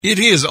It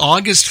is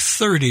August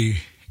 30,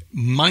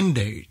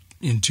 Monday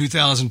in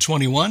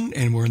 2021,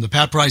 and we're in the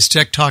Pat Price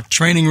Tech Talk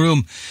training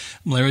room.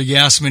 I'm Larry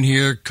Gassman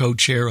here,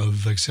 co-chair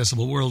of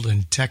Accessible World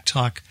and Tech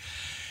Talk.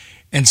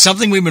 And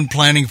something we've been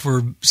planning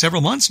for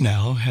several months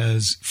now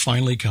has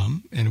finally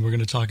come, and we're going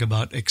to talk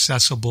about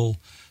accessible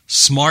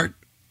smart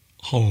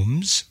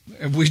homes.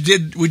 We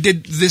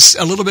did this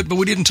a little bit, but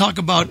we didn't talk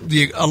about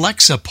the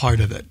Alexa part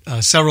of it.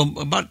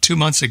 About 2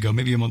 months ago,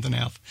 maybe a month and a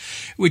half,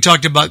 we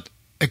talked about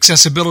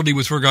accessibility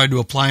with regard to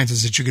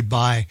appliances that you could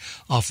buy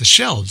off the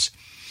shelves.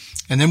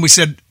 And then we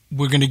said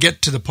we're going to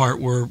get to the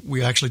part where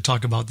we actually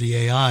talk about the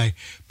AI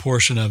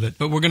portion of it.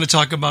 But we're going to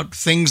talk about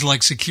things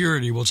like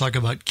security. We'll talk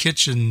about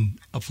kitchen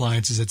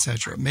appliances,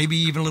 etc. Maybe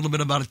even a little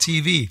bit about a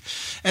TV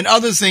and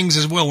other things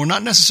as well. We're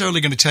not necessarily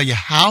going to tell you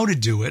how to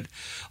do it,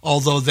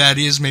 although that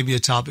is maybe a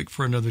topic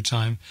for another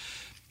time.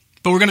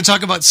 But we're going to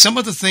talk about some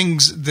of the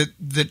things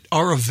that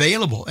are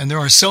available, and there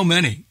are so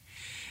many.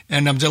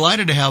 And I'm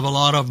delighted to have a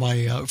lot of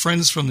my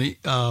friends from the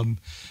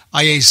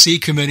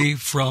IAC committee,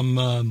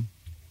 from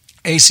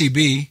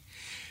ACB,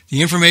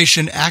 the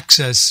Information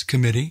Access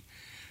Committee.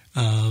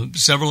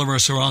 Several of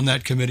us are on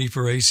that committee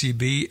for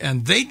ACB,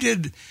 and they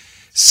did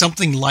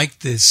something like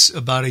this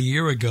about a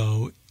year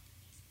ago.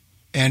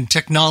 And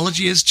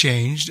technology has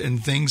changed,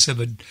 and things have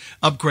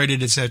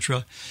upgraded,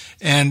 etc.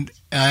 And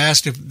I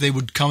asked if they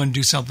would come and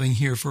do something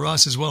here for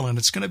us as well, and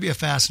it's going to be a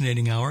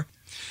fascinating hour.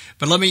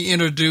 But let me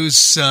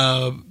introduce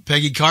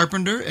Peggy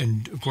Carpenter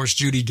and, of course,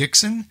 Judy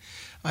Dixon.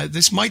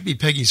 This might be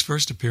Peggy's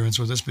first appearance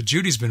with us, but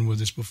Judy's been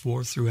with us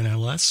before through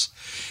NLS.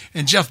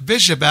 And Jeff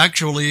Bishop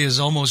actually is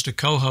almost a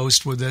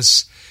co-host with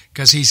us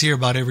because he's here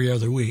about every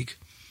other week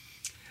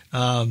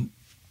and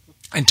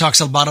talks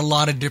about a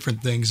lot of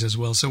different things as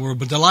well. So we're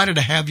delighted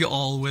to have you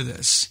all with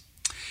us.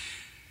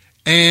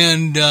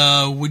 And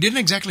we didn't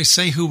exactly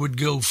say who would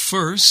go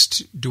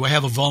first. Do I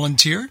have a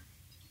volunteer?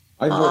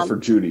 I vote for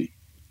Judy.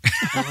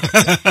 All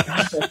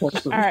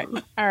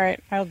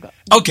right. I'll go.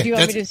 Okay. Do you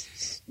want me to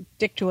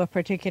stick to a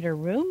particular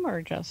room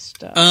or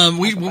just?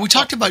 We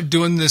talked about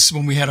doing this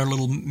when we had our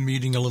little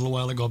meeting a little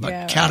while ago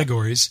about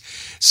categories.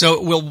 Right. So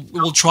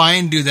we'll try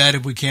and do that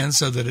if we can,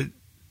 so that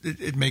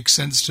it makes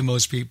sense to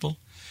most people,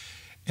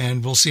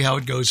 and we'll see how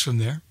it goes from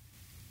there.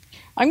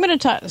 I'm going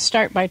to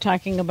start by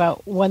talking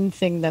about one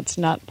thing that's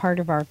not part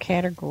of our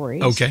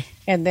categories. Okay.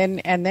 And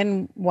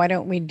then why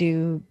don't we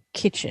do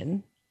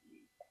kitchen,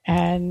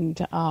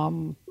 and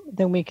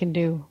then we can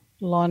do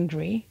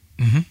laundry.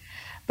 Mm-hmm.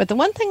 But the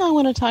one thing I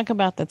want to talk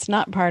about that's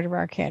not part of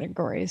our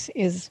categories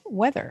is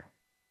weather,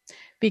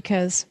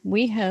 because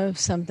we have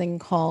something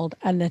called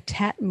a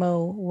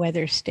Netatmo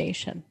weather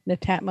station.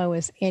 Netatmo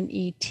is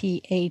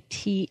Netatmo.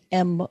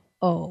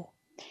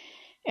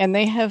 And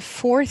they have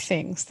four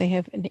things. They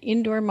have an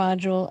indoor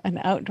module, an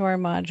outdoor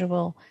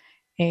module,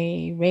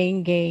 a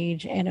rain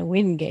gauge, and a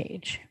wind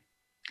gauge.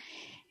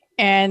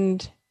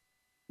 And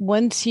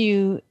once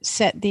you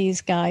set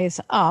these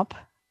guys up,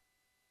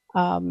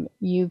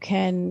 you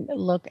can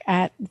look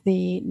at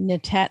the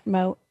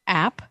Netatmo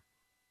app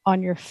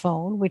on your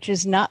phone, which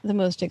is not the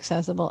most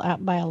accessible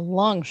app by a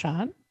long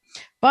shot.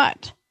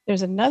 But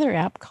there's another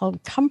app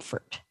called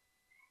Comfort.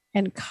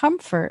 And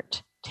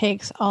Comfort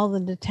takes all the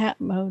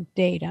Netatmo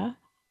data,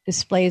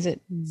 displays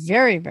it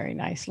very, very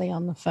nicely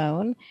on the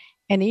phone,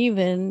 and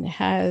even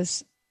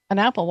has an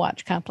Apple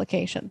Watch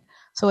complication.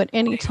 So at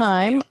any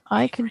time,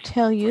 I can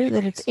tell you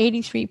that it's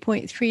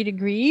 83.3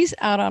 degrees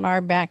out on our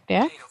back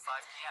deck.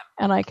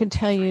 And I can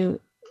tell you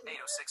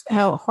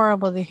how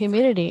horrible the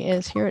humidity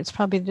is here. It's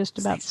probably just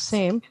about the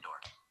same.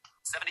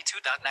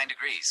 72.9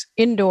 degrees.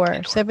 Indoor,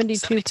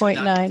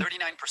 72.9.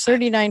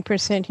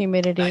 39%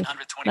 humidity.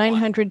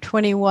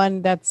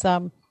 921, that's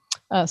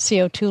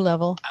CO2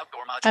 level.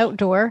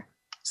 Outdoor,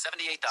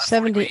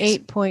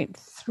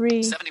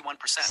 78.3.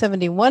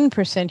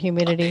 71%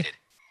 humidity.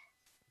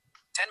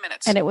 10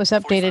 minutes. And it was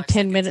updated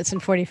 10 minutes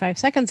and 45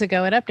 seconds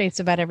ago. It updates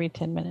about every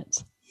 10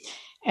 minutes.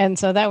 And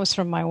so that was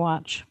from my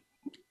watch.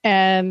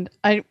 And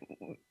I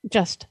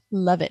just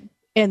love it.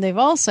 And they've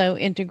also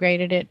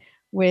integrated it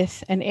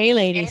with an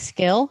A-Lady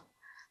skill.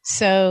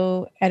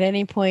 So at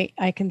any point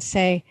I can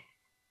say,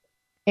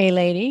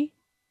 A-Lady,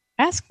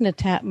 ask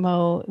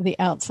Netatmo the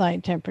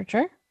outside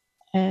temperature.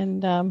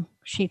 And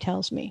she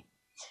tells me.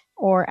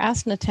 Or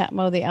ask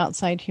Netatmo the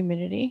outside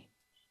humidity.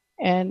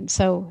 And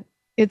so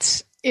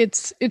it's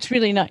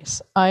really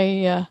nice.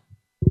 We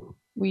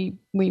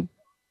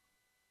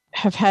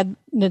have had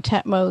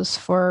Netatmos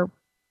for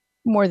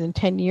more than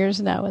 10 years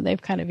now, and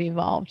they've kind of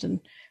evolved. And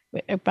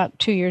about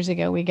 2 years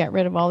ago, we got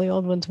rid of all the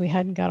old ones we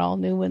had and got all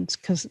new ones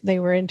because they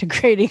were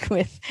integrating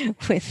with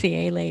the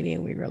A-Lady,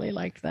 and we really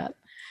liked that.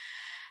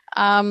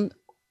 One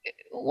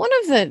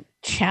of the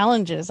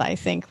challenges, I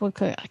think,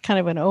 kind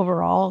of an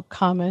overall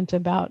comment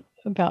about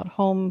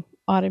home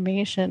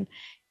automation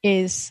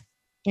is,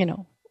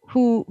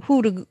 who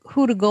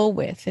to go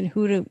with and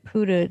who to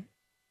do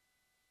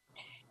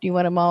you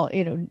want them all,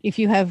 if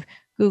you have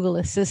Google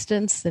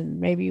Assistants, then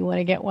maybe you want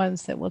to get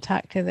ones that will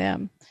talk to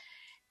them.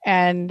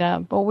 And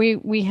but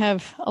we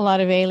have a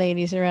lot of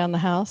A-Ladies around the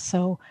house,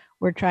 so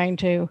we're trying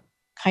to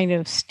kind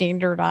of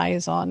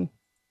standardize on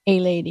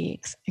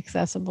A-Lady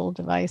accessible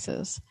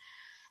devices.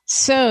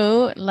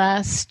 So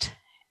last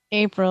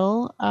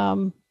April,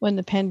 when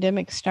the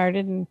pandemic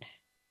started and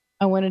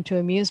I wanted to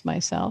amuse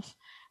myself,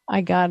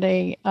 I got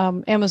a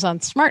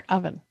Amazon Smart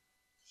Oven,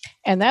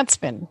 and that's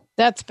been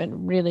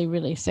really,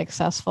 really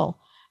successful.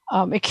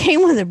 It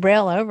came with a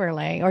Braille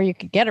overlay, or you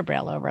could get a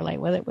Braille overlay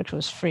with it, which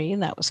was free,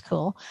 and that was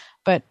cool.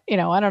 But I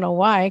don't know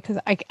why, because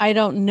I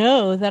don't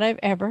know that I've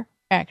ever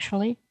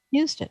actually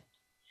used it,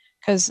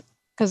 because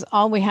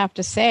all we have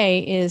to say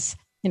is,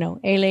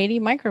 A-Lady,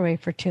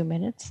 microwave for 2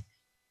 minutes.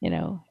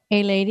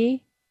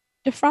 A-Lady,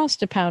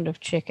 defrost a pound of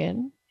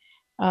chicken.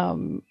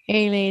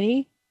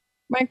 A-Lady,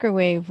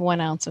 microwave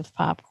 1 ounce of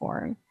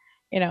popcorn.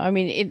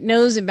 It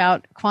knows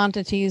about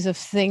quantities of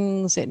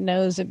things. It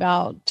knows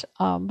about,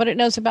 but it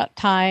knows about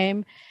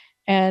time,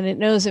 and it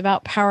knows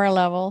about power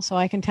level. So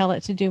I can tell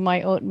it to do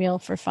my oatmeal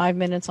for 5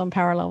 minutes on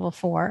power level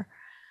 4.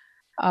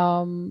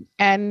 And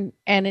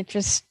it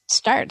just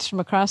starts from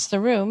across the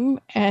room,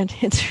 and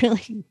it's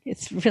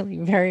really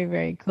very,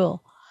 very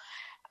cool.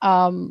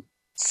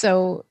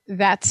 So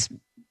that's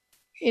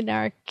in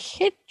our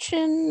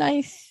kitchen.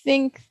 I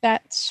think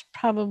that's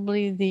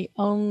probably the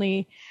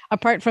only,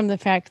 apart from the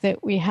fact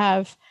that we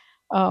have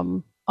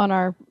on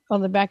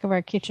the back of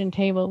our kitchen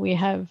table, we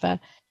have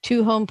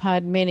 2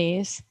 HomePod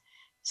minis,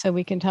 so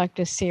we can talk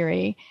to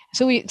Siri.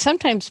 So we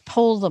sometimes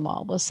poll them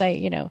all. We'll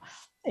say,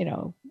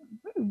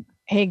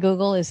 hey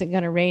Google, is it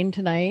going to rain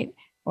tonight?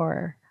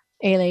 Or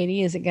hey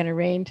lady, is it going to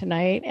rain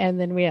tonight? And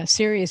then we have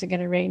Siri, is it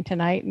going to rain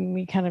tonight? And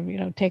we kind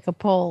of take a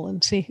poll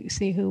and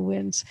see who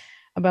wins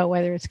about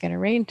whether it's going to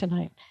rain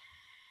tonight.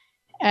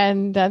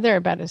 And they're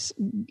about as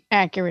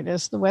accurate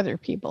as the weather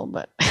people,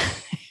 but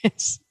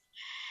it's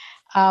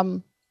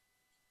so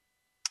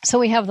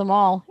we have them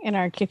all in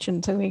our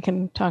kitchen, so we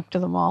can talk to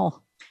them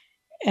all.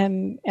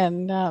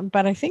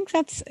 But I think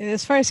that's,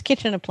 as far as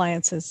kitchen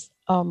appliances,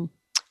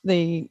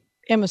 the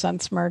Amazon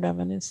Smart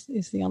Oven is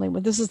the only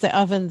one. This is the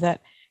oven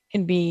that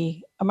can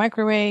be a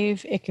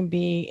microwave. It can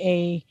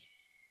be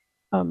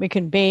it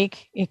can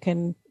bake. It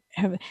can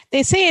have.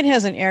 They say it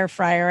has an air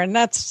fryer, and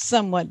that's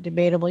somewhat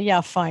debatable.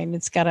 Yeah, fine.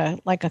 It's got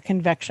a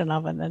convection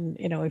oven, and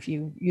if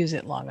you use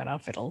it long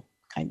enough, it'll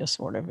kind of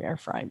sort of air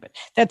fry. But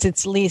that's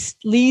its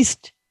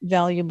least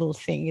valuable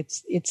thing.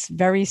 It's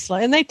very slow,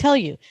 and they tell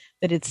you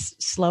that it's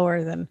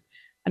slower than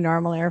a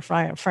normal air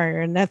fryer,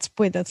 and that's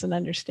an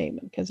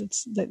understatement, because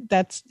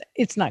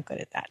it's not good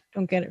at that.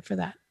 Don't get it for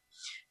that.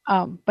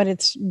 But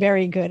it's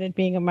very good at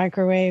being a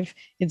microwave.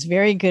 It's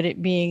very good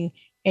at being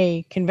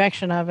a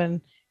convection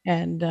oven,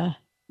 and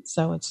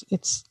so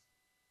it's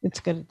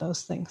good at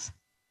those things.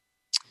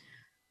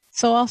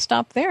 So I'll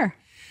stop there.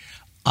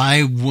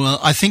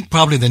 I think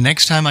probably the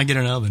next time I get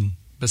an oven,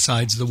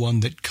 besides the one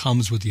that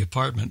comes with the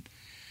apartment,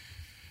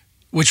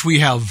 which we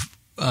have.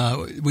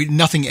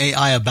 Nothing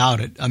AI about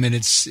it. I mean,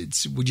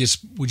 we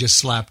just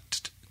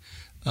slapped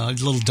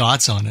little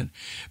dots on it.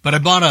 But I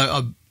bought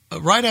a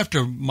right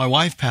after my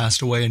wife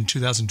passed away in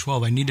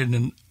 2012.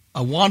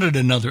 I wanted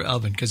another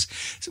oven, because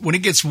when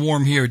it gets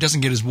warm here, it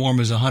doesn't get as warm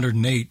as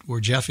 108 where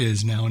Jeff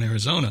is now in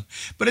Arizona,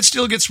 but it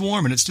still gets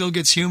warm and it still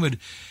gets humid.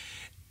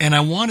 And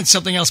I wanted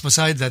something else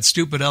besides that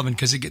stupid oven,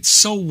 because it gets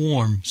so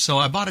warm. So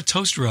I bought a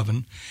toaster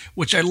oven,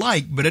 which I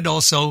like, but it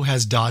also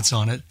has dots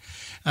on it.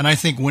 And I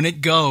think when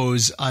it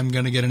goes, I'm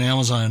going to get an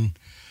Amazon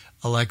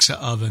Alexa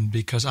oven,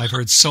 because I've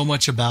heard so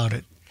much about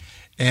it.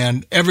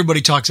 And everybody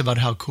talks about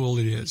how cool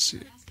it is.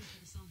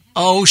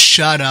 Oh,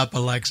 shut up,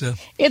 Alexa.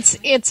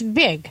 It's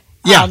big.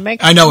 Yeah,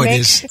 I know it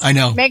is. I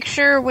know. Make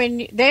sure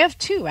they have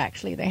 2,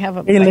 actually. They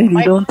have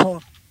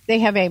they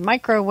have a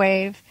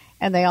microwave,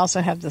 and they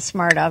also have the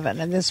smart oven.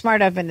 And the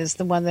smart oven is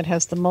the one that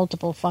has the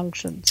multiple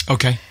functions.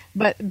 Okay.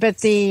 But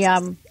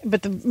the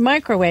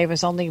microwave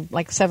is only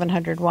like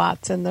 700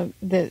 watts, and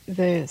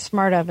the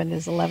smart oven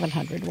is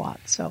 1100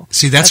 watts. So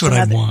see, that's what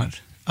I'd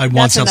want. I'd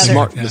want something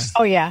like that.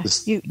 Oh yeah,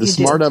 the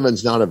smart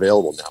oven's not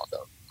available now,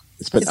 though.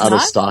 It's been out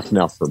of stock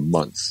now for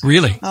months.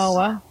 Really? Oh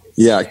wow.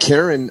 Yeah,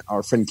 Karen,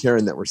 our friend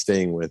Karen that we're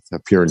staying with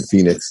up here in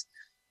Phoenix,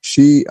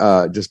 she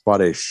just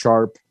bought a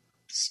Sharp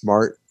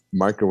smart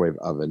microwave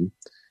oven,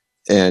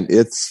 and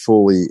it's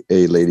fully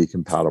A-Lady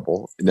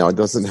compatible. Now, it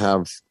doesn't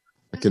have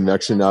a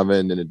convection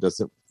oven, and it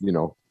doesn't,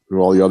 do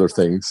all the other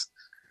things.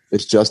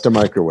 It's just a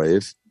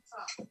microwave,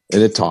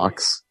 and it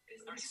talks,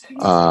 with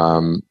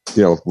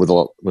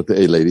the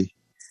A-Lady,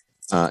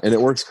 and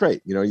it works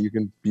great. You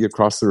can be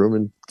across the room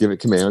and give it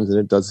commands, and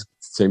it does the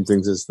same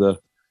things as the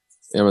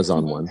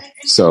Amazon one.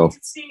 So,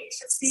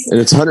 and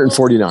it's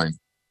 $149.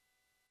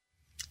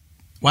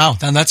 Wow,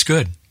 that's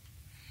good.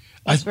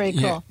 That's very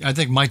cool. Yeah, I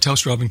think my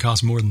toaster oven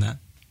costs more than that.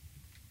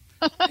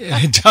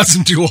 It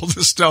doesn't do all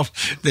the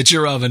stuff that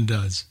your oven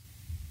does.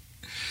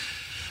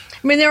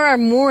 I mean, there are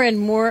more and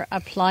more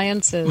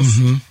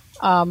appliances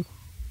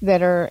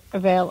that are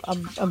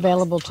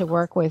available to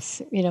work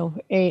with,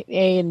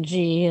 A and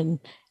G, and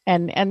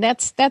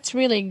that's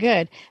really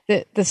good.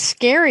 The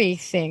scary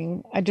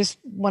thing, I just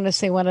want to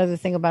say one other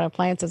thing about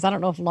appliances. I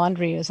don't know if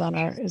laundry is on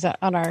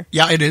our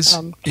Yeah, it is.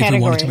 Category if we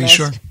want it to be list.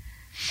 sure.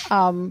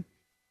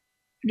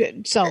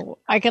 So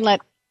I can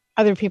let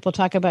other people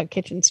talk about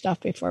kitchen stuff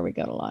before we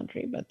go to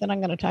laundry, but then I'm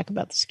going to talk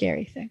about the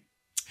scary thing.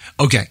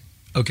 Okay.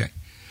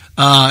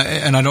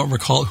 And I don't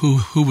recall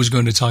who was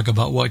going to talk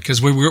about what,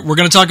 because we're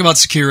going to talk about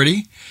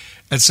security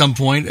at some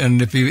point,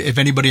 and if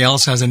anybody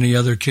else has any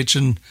other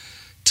kitchen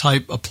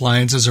type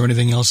appliances or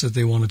anything else that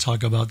they want to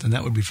talk about, then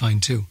that would be fine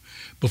too.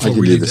 Before I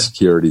can we do leave the that.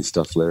 security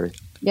stuff, Larry.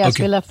 Yes,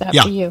 Okay. we left that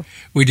Yeah. for you.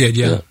 We did,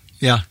 yeah.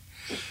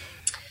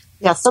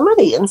 Yeah, some of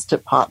the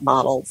Instant Pot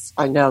models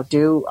I know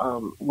do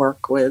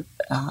work with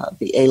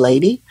the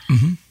A-Lady,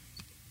 Mhm.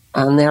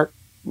 and they're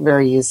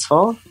very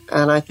useful.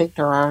 And I think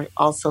there are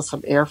also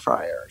some air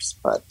fryers.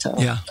 But,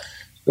 Yeah.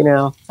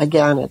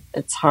 Again,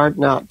 it's hard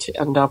not to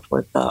end up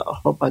with a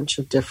whole bunch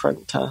of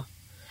different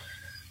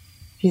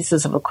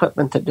pieces of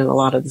equipment that do a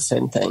lot of the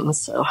same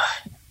things. So,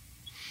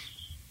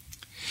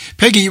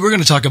 Peggy, you were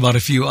going to talk about a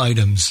few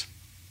items.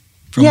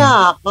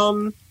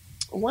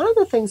 One of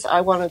the things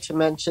I wanted to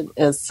mention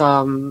is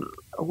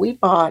we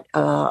bought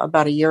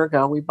about a year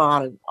ago. We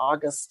bought an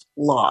August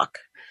lock,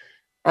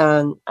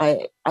 and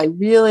I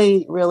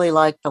really really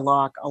like the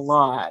lock a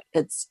lot.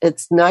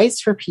 It's nice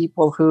for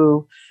people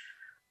who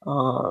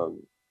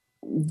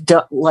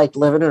like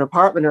live in an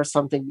apartment or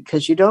something,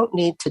 because you don't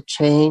need to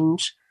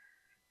change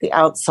the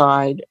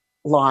outside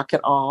lock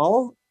at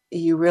all.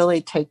 You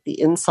really take the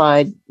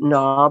inside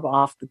knob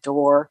off the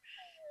door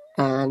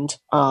and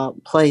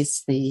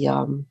place the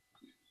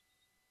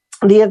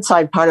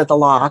inside part of the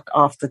lock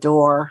off the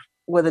door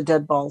with a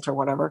deadbolt or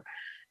whatever.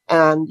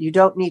 And you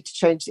don't need to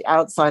change the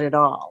outside at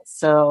all.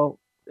 So,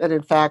 and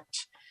in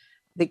fact,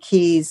 the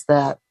keys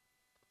that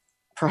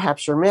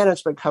perhaps your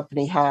management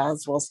company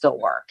has will still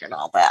work and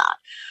all that.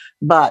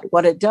 But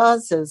what it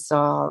does is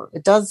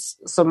it does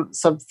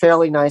some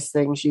fairly nice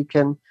things. You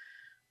can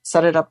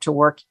set it up to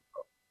work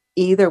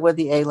either with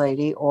the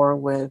A-Lady or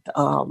with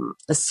a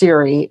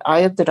Siri.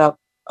 I ended up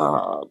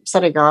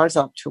setting ours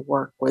up to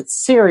work with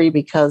Siri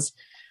because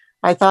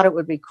I thought it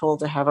would be cool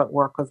to have it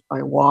work with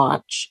my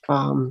watch.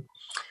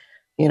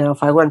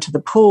 If I went to the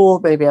pool,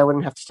 maybe I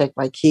wouldn't have to take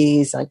my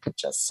keys. I could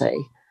just say,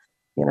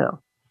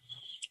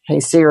 hey,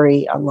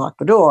 Siri, unlock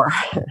the door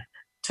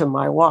to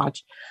my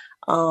watch.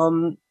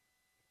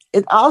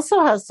 It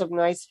also has some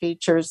nice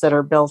features that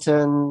are built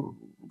in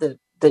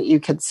that you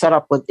can set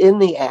up within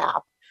the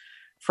app.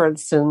 For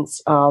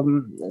instance,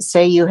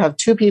 say you have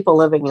two people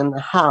living in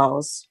the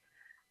house,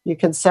 you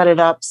can set it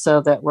up so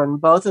that when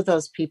both of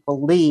those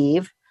people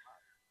leave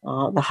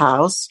the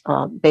house,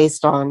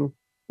 based on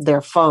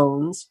their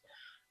phones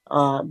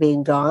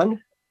being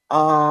gone,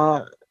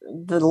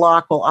 the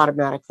lock will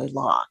automatically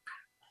lock.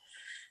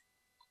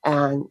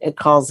 And it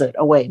calls it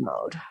away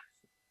mode.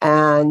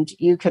 And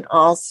you can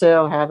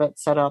also have it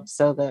set up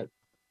so that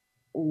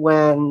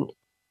when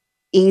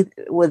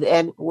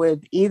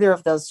with either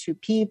of those two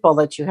people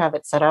that you have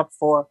it set up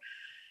for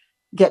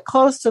get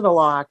close to the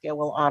lock, it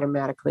will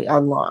automatically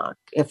unlock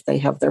if they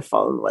have their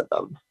phone with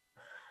them.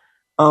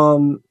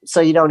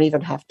 So you don't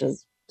even have to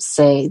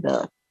say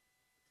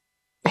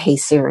hey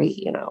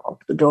Siri,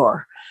 open the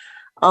door.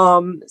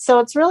 So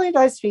it's really a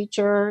nice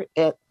feature.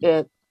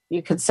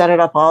 You can set it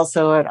up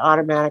also. It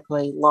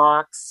automatically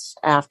locks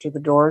after the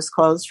door is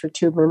closed for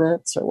 2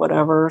 minutes or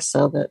whatever,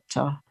 so that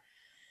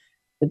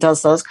it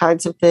does those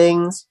kinds of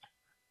things.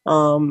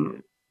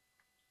 It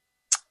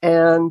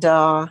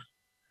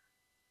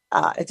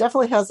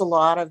definitely has a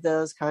lot of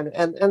those kind of,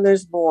 and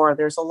there's more.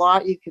 There's a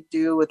lot you could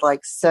do with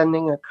like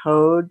sending a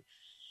code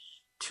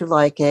to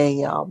like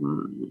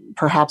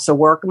perhaps a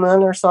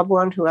workman or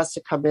someone who has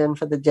to come in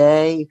for the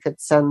day. You could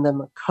send them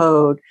a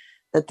code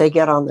that they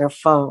get on their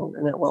phone,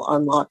 and it will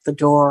unlock the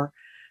door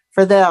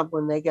for them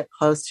when they get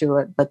close to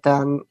it. But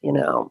then,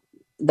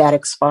 that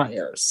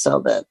expires so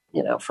that,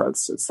 for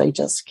instance, they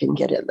just can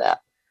get in that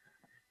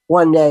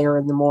one day or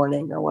in the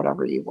morning or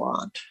whatever you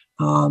want.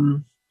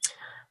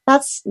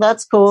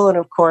 That's cool. And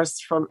of course,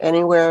 from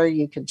anywhere,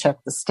 you can check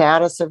the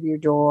status of your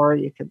door.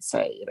 You can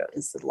say,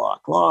 is the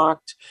lock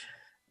locked?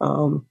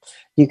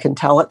 You can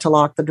tell it to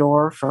lock the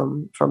door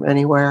from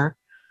anywhere.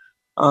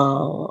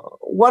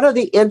 One of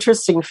the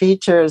interesting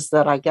features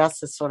that I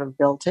guess is sort of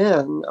built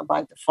in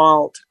by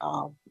default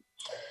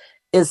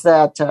is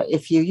that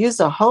if you use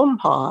a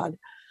HomePod,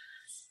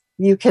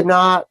 you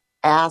cannot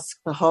ask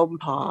the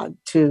HomePod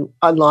to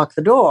unlock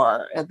the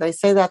door. And they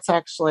say that's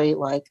actually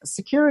like a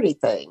security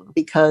thing,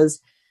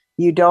 because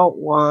you don't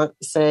want,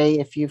 say,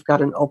 if you've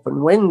got an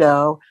open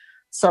window,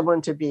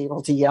 someone to be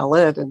able to yell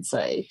in and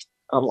say,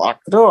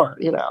 unlock the door,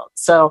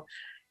 So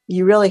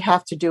you really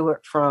have to do it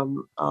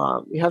from,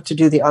 you have to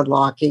do the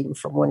unlocking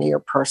from one of your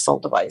personal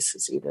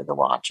devices, either the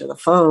watch or the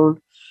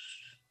phone.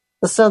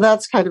 So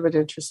that's kind of an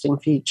interesting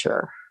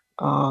feature.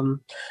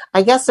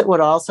 I guess it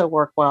would also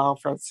work well,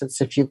 for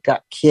instance, if you've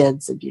got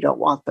kids and you don't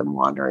want them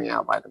wandering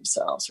out by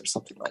themselves or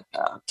something like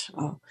that,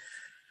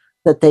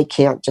 that they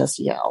can't just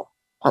yell,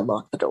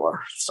 unlock the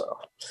door. So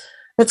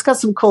it's got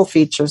some cool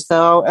features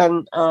though.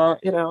 And,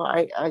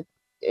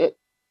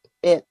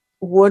 it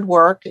would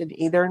work in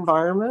either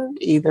environment,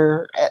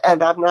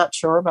 and I'm not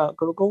sure about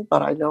Google,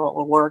 but I know it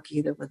will work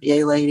either with the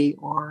A-Lady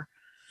or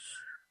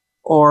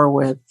or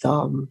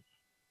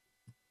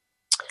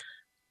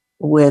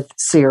with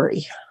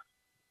Siri.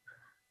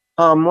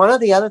 One of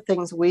the other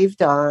things we've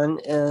done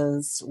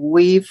is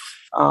we've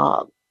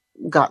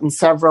gotten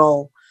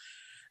several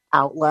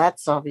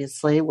outlets,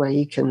 obviously, where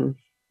you can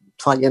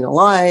plug in a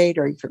light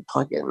or you can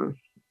plug in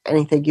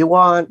anything you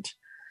want.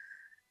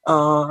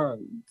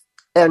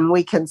 And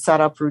we can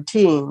set up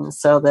routines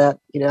so that,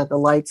 the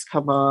lights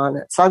come on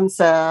at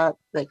sunset,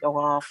 they go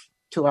off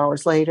 2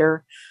 hours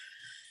later,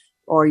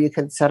 or you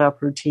can set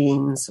up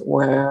routines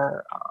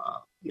where,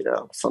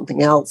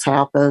 something else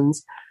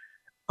happens.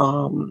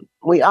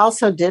 We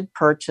also did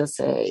purchase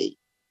an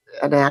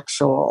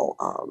actual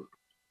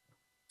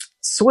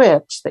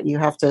switch that you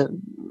have to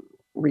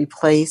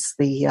replace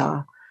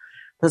the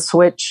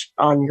switch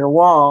on your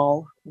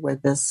wall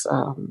with this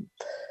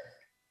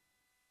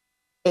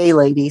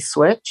A-Lady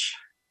switch.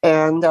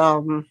 And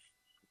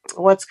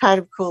what's kind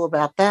of cool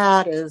about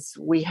that is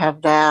we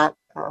have that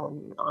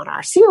on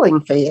our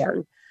ceiling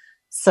fan,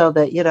 so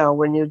that,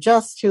 when you're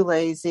just too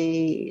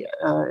lazy,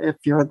 if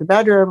you're in the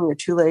bedroom, you're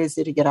too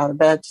lazy to get out of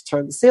bed to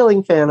turn the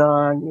ceiling fan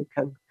on, you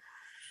can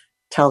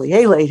tell the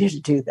A-Lady to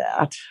do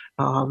that.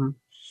 And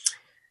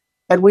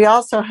we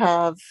also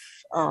have,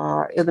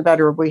 in the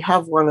bedroom, we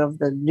have one of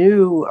the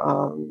new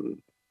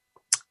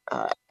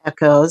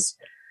Echoes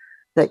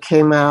that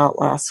came out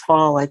last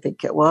fall, I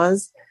think it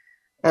was.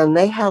 And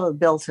they have a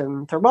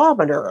built-in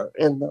thermometer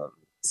in them.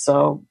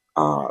 So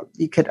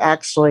you could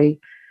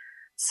actually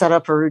set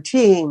up a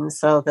routine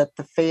so that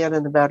the fan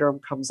in the bedroom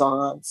comes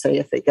on. Say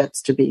if it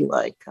gets to be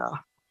like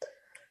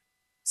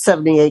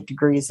 78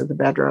 degrees in the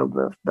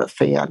bedroom, the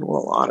fan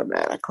will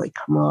automatically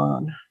come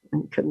on,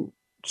 and you can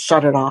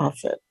shut it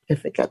off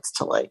if it gets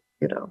to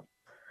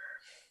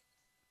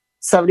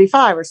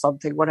 75 or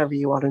something, whatever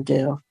you want to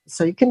do.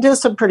 So you can do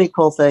some pretty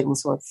cool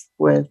things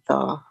with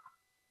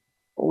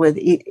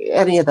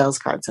any of those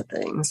kinds of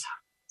things.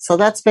 So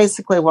that's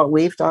basically what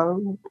we've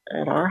done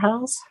at our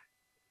house.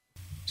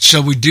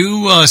 Shall we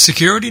do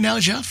security now,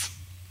 Jeff?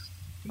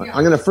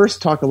 I'm going to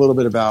first talk a little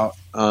bit about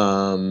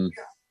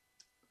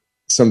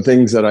some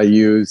things that I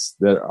use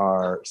that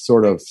are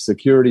sort of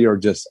security or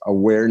just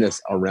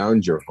awareness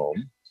around your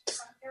home.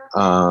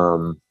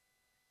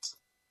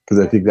 Because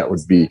I think that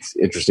would be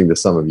interesting to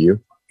some of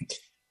you.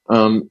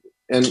 And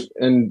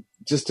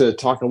just to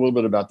talk a little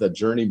bit about the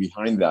journey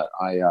behind that,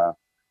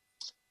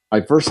 I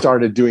first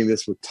started doing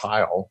this with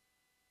tile,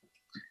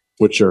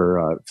 which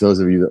are for those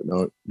of you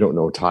that don't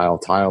know tile.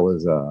 Tile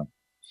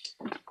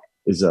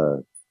is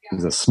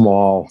a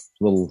small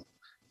little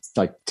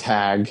like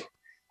tag,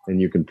 and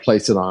you can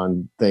place it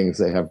on things.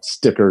 They have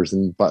stickers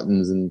and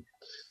buttons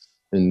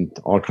and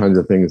all kinds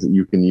of things that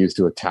you can use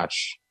to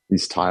attach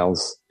these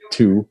tiles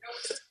to.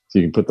 So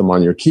you can put them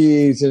on your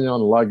keys and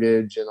on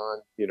luggage and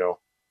on,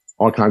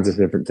 all kinds of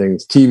different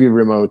things, TV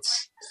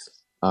remotes,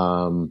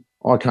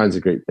 all kinds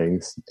of great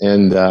things.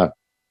 And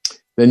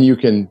then you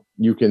can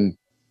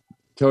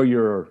tell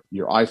your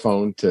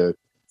iPhone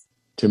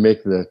to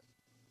make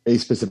a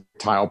specific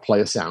tile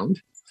play a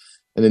sound,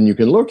 and then you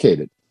can locate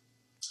it.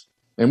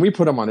 And we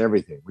put them on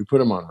everything. We put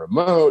them on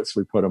remotes.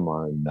 We put them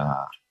on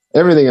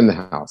everything in the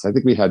house. I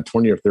think we had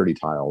 20 or 30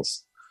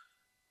 tiles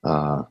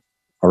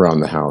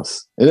around the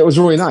house. And it was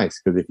really nice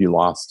because if you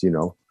lost,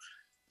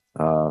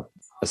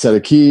 a set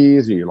of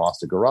keys, or you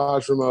lost a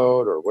garage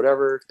remote or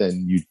whatever,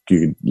 then you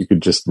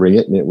could just ring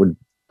it and it would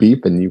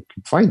beep and you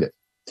could find it.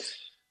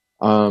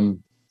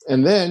 And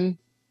then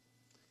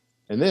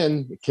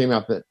it came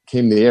the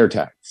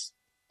AirTags.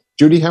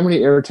 Judy, how many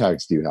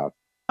AirTags do you have?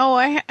 Oh,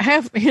 I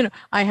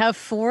have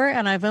 4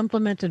 and I've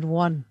implemented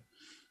 1.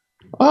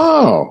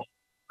 Oh,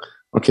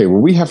 okay. Well,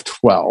 we have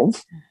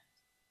 12.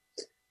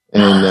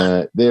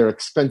 And they're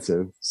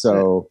expensive,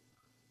 or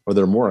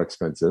they're more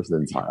expensive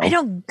than tile. I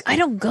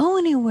don't go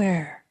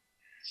anywhere.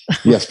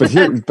 Yes, but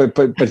here's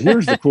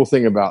the cool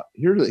thing about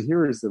here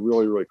is the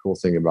really, really cool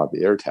thing about the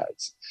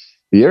AirTags.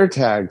 The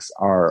AirTags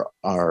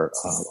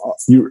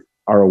you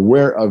are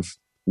aware of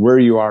where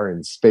you are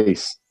in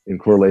space in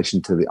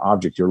correlation to the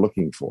object you're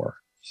looking for.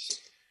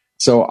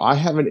 So I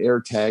have an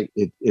AirTag.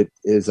 It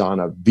is on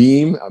a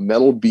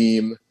metal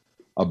beam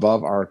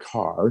above our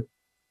car.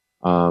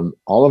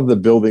 All of the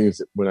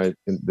buildings when I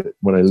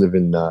live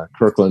in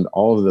Kirkland,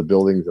 all of the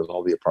buildings and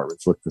all the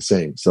apartments look the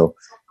same. So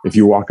if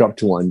you walk up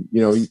to one,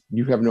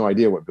 you have no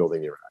idea what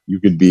building you're at. You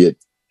could be at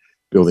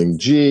building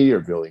G or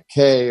building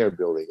K or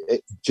building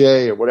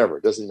J or whatever.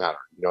 It doesn't matter.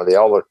 They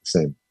all look the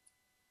same.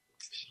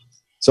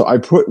 So I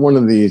put one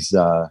of these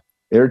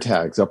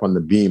AirTags up on the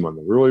beam on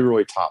the really,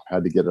 really top.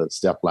 Had to get a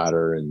step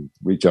ladder and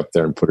reach up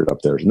there and put it up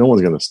there. No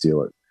one's going to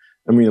steal it.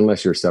 I mean,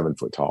 unless you're 7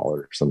 foot tall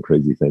or some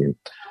crazy thing.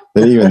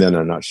 Then even then,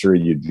 I'm not sure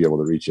you'd be able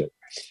to reach it.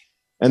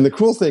 And the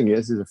cool thing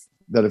is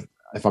that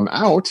if I'm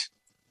out,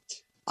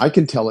 I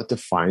can tell it to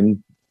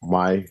find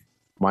my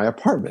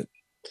apartment.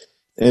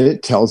 And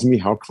it tells me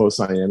how close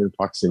I am in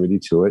proximity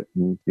to it.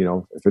 And,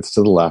 if it's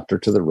to the left or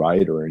to the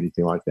right or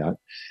anything like that.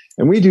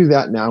 And we do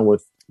that now we're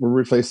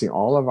replacing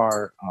all of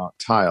our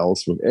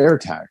tiles with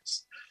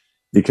AirTags,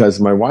 because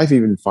my wife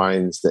even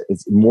finds that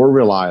it's more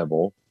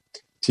reliable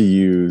to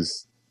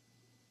use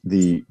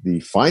the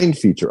find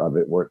feature of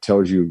it, where it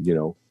tells you,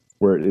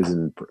 where it is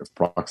in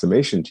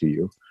approximation to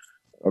you,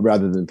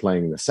 rather than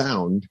playing the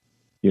sound,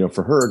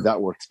 for her,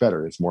 that works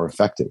better. It's more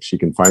effective. She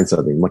can find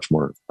something much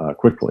more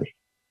quickly.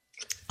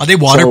 Are they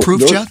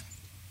waterproof, Jeff?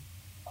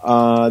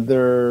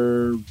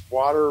 They're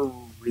water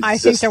resistant. I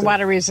think they're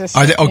water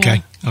resistant. Are they?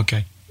 Okay. Yeah.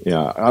 Okay.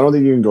 Yeah. I don't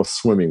think you can go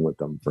swimming with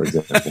them, for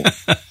example.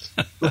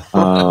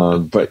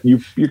 But you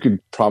could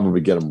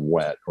probably get them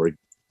wet or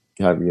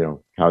have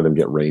them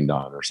get rained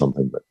on or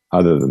something. But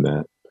other than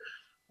that,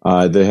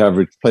 they have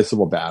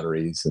replaceable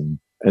batteries and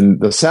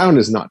the sound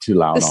is not too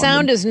loud. The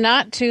sound is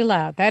not too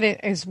loud. That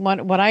is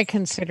what I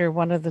consider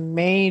one of the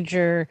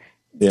major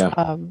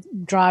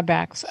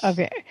drawbacks of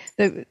it.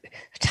 The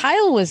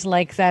Tile was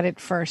like that at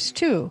first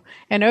too,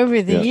 and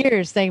over the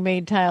years they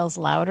made Tiles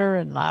louder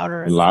and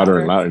louder and louder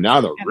and louder.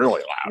 Now they're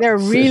really loud. They're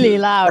really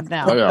loud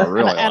now. They are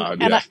really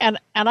loud. And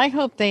I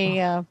hope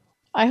they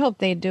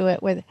do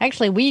it with.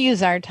 Actually, we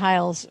use our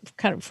Tiles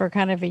for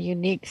kind of a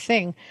unique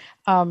thing.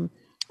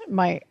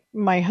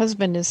 My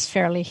husband is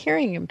fairly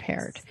hearing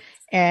impaired.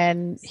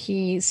 And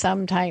he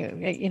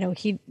sometimes,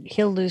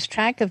 he'll lose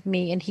track of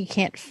me and he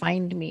can't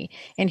find me.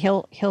 And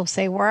he'll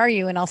say, "Where are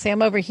you?" And I'll say,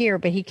 "I'm over here,"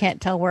 but he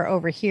can't tell where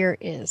over here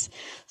is.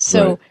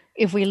 So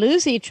if we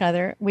lose each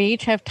other, we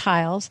each have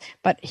Tiles,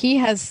 but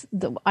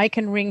I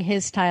can ring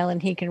his Tile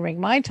and he can ring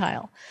my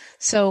Tile.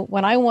 So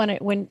when I want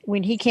it,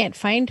 when he can't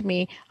find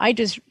me,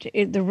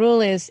 the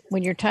rule is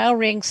when your Tile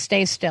rings,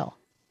 stay still.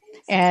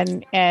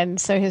 And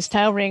so his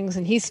Tile rings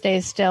and he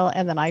stays still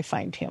and then I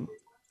find him.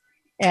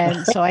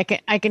 And so I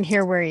can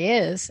hear where he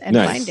is and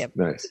find him.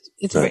 Nice.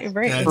 It's nice.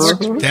 very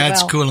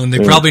that's cool. And they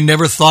probably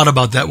never thought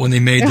about that when they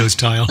made those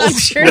tiles. I'm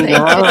sure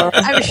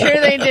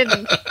they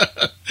didn't.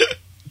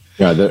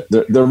 Yeah,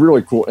 they're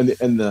really cool. And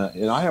in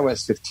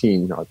iOS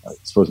 15, I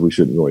suppose we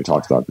shouldn't really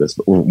talk about this,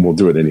 but we'll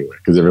do it anyway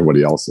because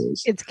everybody else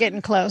is. It's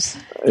getting close.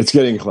 It's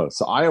getting close.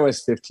 So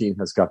iOS 15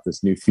 has got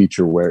this new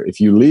feature where if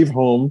you leave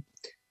home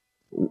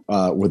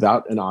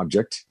without an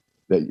object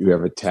that you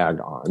have a tag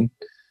on,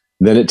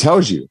 then it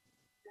tells you.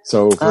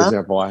 So, for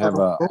example, I have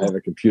a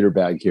computer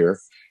bag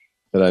here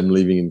that I'm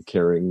leaving in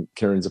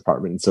Karen's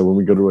apartment. And so when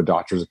we go to a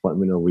doctor's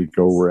appointment or we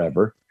go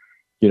wherever,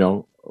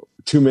 2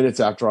 minutes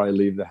after I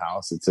leave the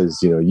house, it says,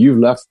 you've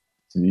left,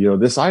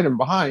 this item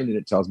behind, and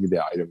it tells me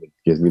the item. It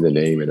gives me the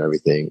name and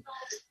everything,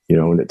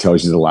 and it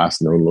tells you the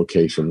last known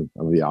location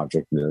of the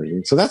object and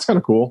everything. So that's kind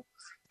of cool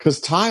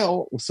because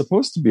Tile was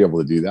supposed to be able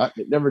to do that.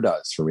 It never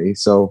does for me.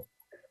 So,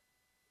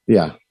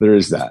 yeah, there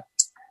is that.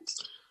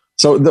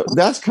 So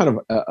that's kind of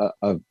a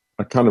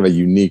kind of a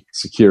unique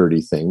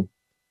security thing.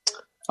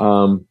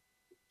 And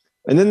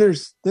then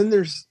there's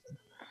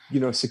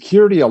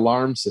security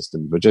alarm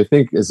systems, which I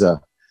think is a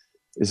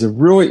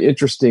really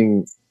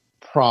interesting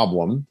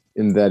problem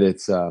in that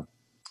it's I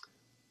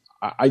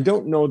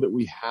don't know that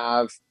we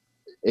have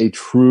a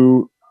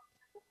true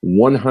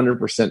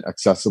 100%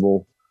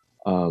 accessible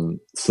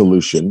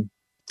solution.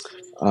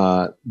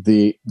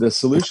 The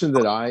solution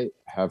that I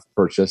have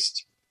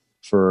purchased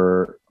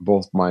for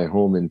both my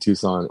home in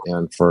Tucson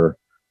and for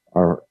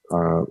our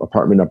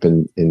apartment up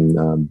in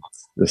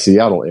the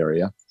Seattle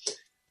area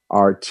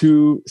are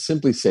two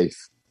Simply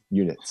Safe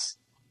units.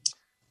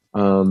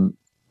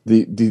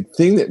 The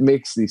thing that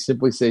makes the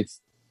Simply Safe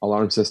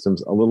alarm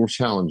systems a little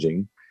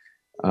challenging,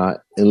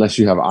 unless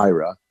you have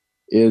Aira,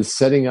 is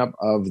setting up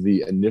of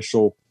the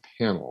initial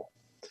panel.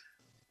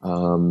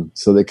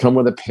 So they come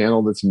with a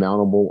panel that's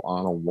mountable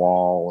on a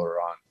wall or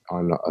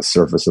on a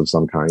surface of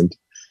some kind.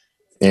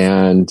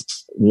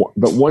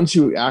 But once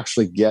you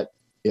actually get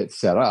it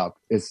set up,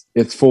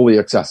 it's fully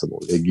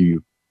accessible. They give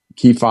you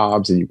key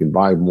fobs and you can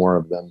buy more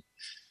of them.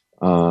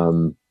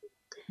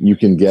 You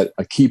can get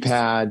a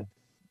keypad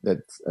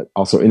that's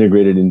also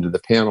integrated into the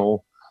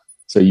panel,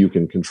 so you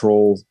can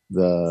control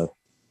the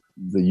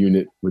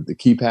unit with the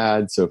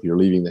keypad. So if you're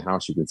leaving the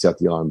house, you can set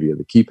the alarm via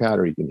the keypad,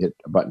 or you can hit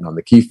a button on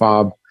the key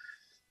fob.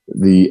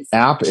 The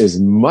app is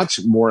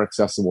much more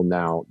accessible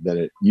now than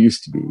it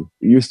used to be.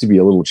 It used to be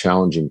a little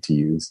challenging to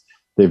use.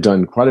 They've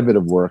done quite a bit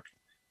of work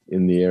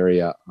in the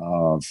area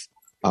of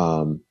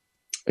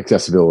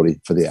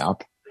accessibility for the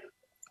app.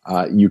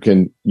 You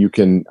can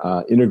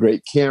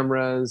integrate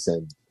cameras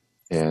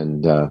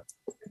and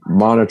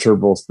monitor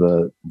both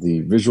the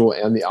visual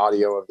and the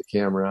audio of the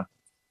camera.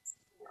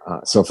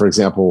 So, for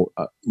example,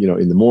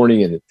 in the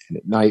morning and at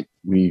night,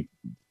 we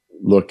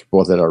look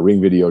both at our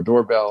Ring Video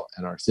doorbell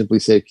and our Simply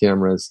Safe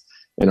cameras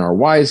and our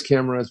Wyze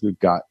cameras.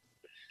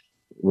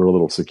 We're a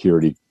little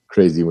security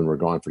crazy when we're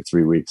gone for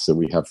 3 weeks, so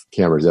we have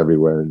cameras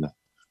everywhere in the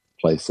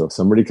place. So if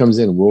somebody comes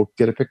in, we'll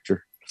get a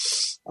picture.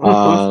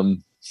 So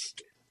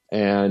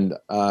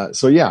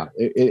yeah,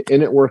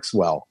 it works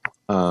well,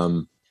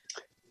 and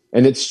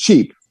it's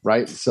cheap,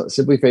 right? So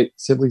Simply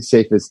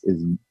Safe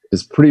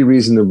is pretty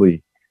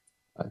reasonably,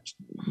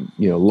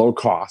 low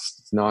cost.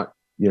 It's not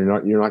you're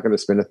not going to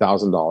spend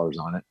 $1,000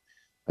 on it.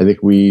 I think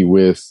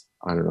with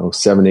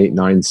 7, 8,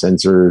 9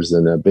 sensors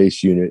and a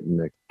base unit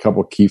and a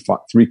couple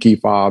 3 key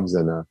fobs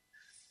and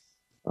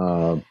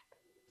 $400,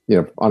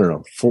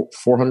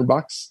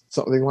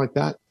 something like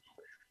that.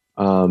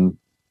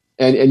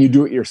 and you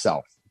do it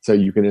yourself. So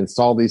you can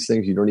install these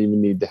things. You don't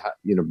even need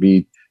to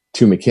be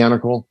too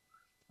mechanical.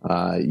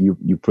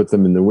 You put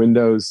them in the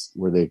windows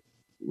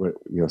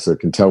so it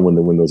can tell when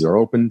the windows are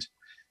opened,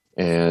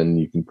 and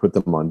you can put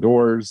them on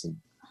doors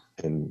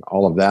and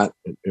all of that.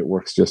 It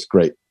works just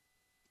great.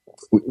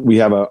 We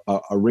have a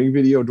Ring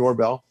video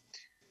doorbell.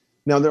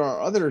 Now, there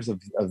are others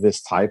of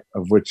this type,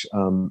 of which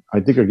I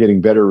think are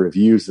getting better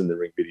reviews than the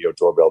Ring video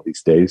doorbell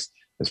these days,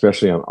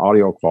 especially on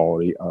audio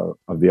quality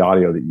of the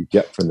audio that you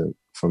get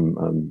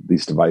from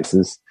these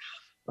devices.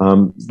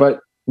 But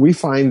we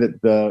find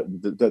that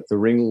the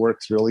Ring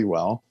works really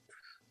well.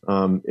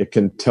 It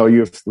can tell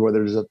you whether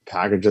there's a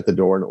package at the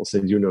door, and it will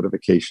send you a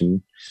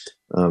notification.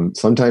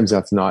 Sometimes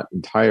that's not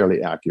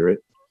entirely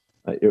accurate.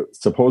 It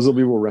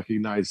supposedly will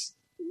recognize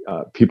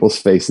people's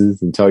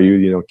faces and tell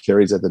you,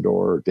 Carrie's at the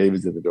door, or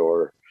David's at the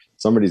door, or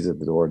somebody's at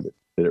the door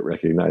that it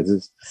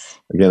recognizes.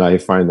 Again, I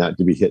find that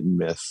to be hit and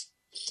miss.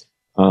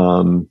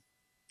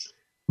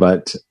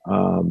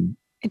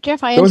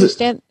 Jeff, I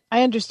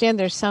understand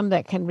there's some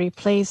that can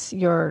replace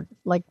your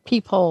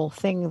peephole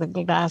thing, the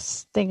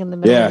glass thing in the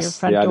middle of your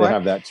front door. Yeah, they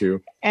have that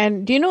too.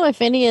 And do you know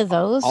if any of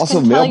those also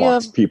can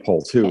mailbox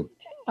peephole too?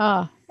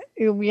 Yeah,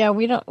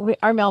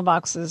 our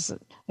mailbox is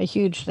a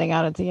huge thing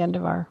out at the end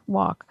of our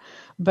walk,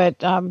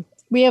 but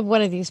we have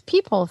one of these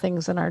peephole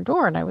things in our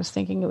door, and I was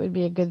thinking it would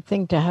be a good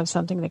thing to have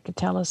something that could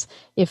tell us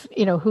if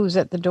who's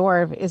at the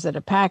door. Is it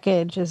a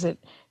package? Is it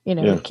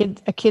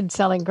a kid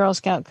selling Girl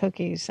Scout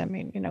cookies? I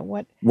mean,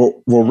 what?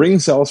 Well, Ring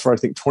sells for I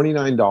think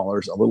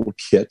 $29 a little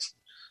kit,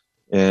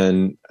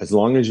 and as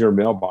long as your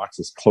mailbox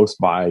is close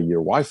by your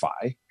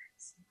Wi-Fi,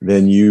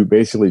 then you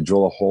basically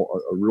drill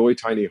a really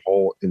tiny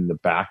hole in the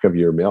back of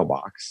your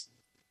mailbox,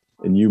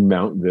 and you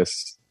mount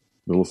this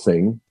little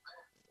thing,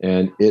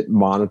 and it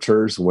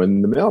monitors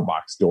when the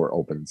mailbox door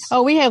opens.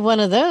 Oh, we have one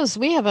of those.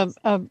 We have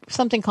a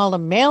something called a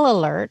mail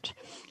alert,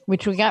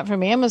 which we got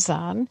from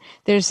Amazon.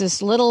 There's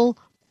this little,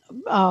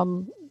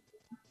 about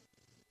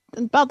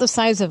the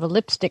size of a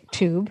lipstick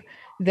tube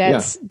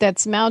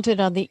that's mounted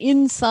on the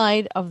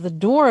inside of the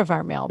door of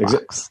our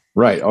mailbox.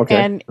 Right.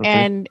 Okay.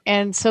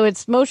 And so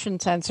it's motion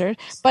censored,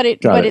 but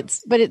it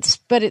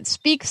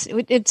speaks.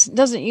 It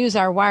doesn't use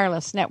our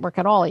wireless network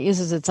at all. It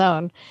uses its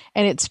own,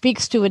 and it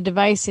speaks to a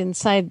device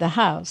inside the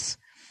house.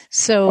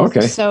 So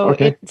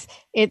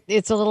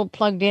it's a little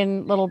plugged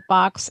in little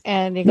box,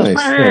 and it goes.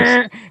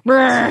 Nice.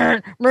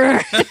 Brr, brr.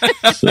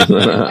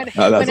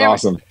 That's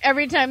awesome.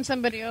 Every time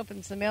somebody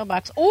opens the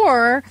mailbox,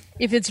 or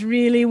if it's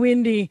really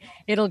windy,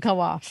 it'll go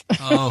off.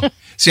 Oh,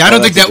 see, I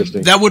don't think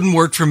that wouldn't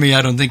work for me.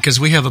 I don't think, because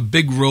we have a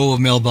big row of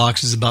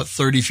mailboxes about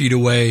 30 feet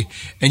away,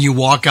 and you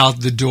walk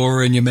out the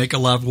door and you make a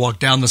left, walk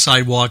down the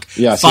sidewalk,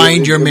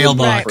 find your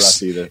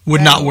mailbox.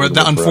 Would not work.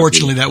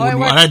 Unfortunately, that wouldn't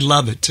work. I'd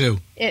love it too.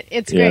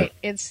 It's great.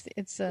 It's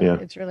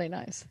really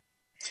nice.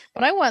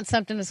 But I want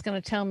something that's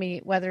going to tell me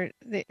whether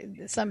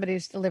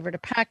somebody's delivered a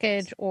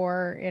package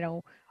or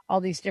all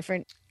these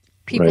different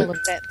people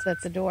events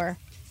at the door.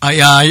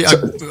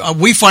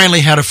 We finally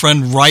had a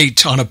friend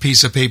write on a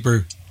piece of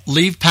paper,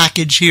 "Leave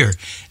package here,"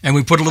 and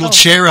we put a little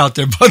chair out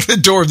there by the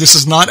door. This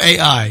is not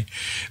AI,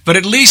 but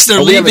at least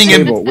they're leaving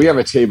it. We have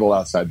a table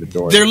outside the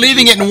door. They're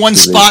leaving it in one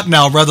spot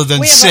now rather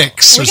than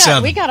six or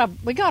seven. We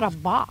got a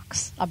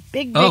box, a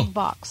big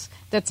box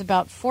that's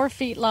about 4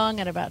 feet long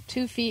and about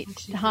 2 feet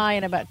high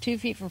and about 2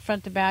 feet from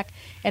front to back,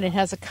 and it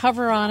has a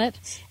cover on it.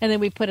 And then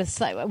we put a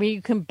sign where you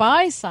can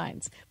buy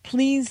signs.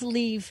 Please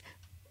leave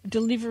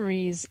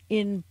deliveries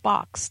in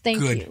box.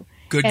 Thank you.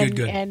 Good.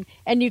 And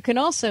you can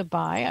also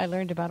buy. I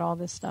learned about all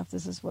this stuff.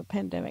 This is what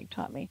pandemic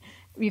taught me.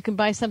 You can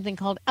buy something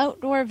called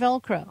outdoor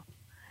Velcro.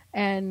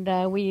 And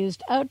we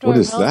used outdoor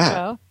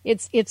Velcro.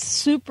 That? It's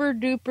super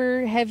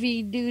duper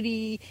heavy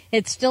duty.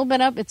 It's still been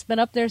up. It's been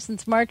up there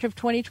since March of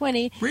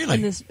 2020.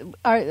 Really? And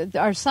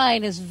our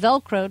sign is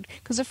Velcroed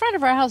because the front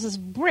of our house is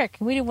brick,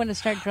 and we didn't want to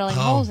start drilling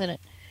holes in it.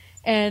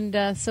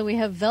 And so we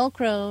have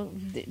Velcro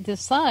the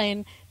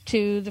sign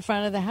to the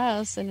front of the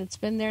house, and it's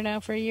been there now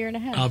for a year and a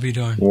half. I'll be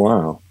darned.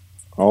 Wow!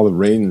 All the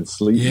rain and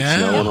sleet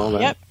and snow and all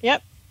that.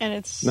 Yep. And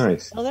it's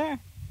nice. Still there.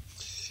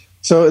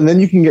 So, and then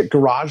you can get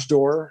garage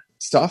door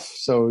stuff,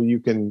 so you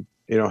can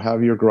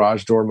have your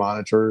garage door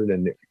monitored,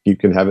 and you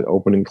can have it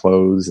open and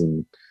close,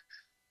 and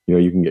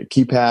you can get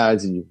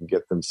keypads, and you can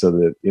get them so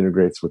that it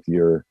integrates with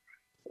your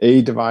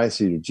A device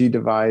or your G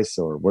device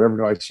or whatever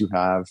device you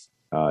have,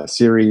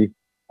 Siri,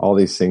 all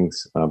these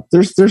things.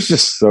 There's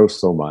just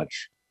so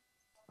much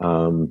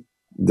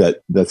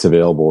that's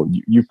available.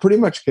 You pretty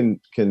much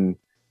can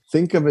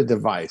think of a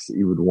device that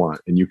you would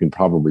want, and you can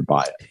probably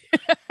buy it.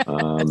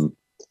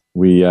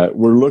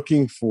 We're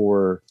looking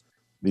for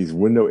these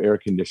window air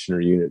conditioner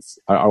units.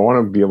 I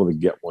want to be able to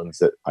get ones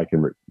that I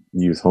can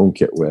use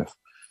HomeKit with.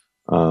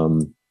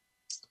 For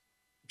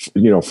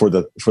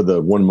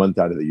the 1 month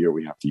out of the year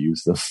we have to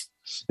use them,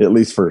 at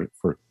least for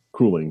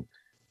cooling.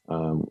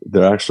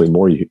 They're actually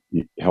more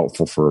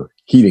helpful for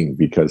heating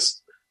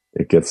because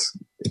it's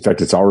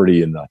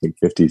already in the, I think,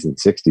 50s and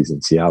 60s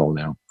in Seattle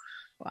now.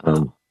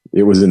 Wow.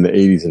 It was in the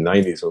 80s and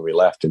 90s when we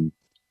left, and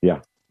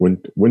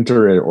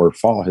winter or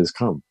fall has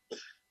come.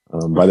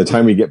 By the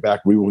time we get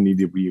back, we will need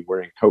to be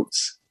wearing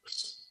coats,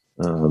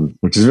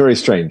 which is very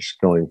strange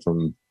going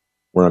from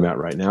where I'm at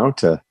right now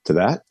to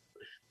that.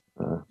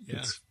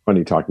 It's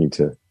funny talking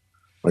to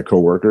my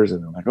coworkers,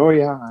 and they're like, "Oh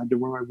yeah, I had to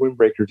wear my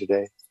windbreaker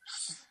today."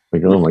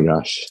 Like, oh my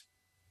gosh!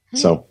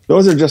 So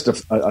those are just a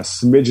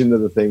smidgen of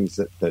the things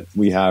that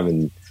we have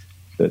and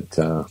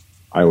that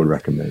I would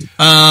recommend.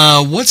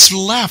 What's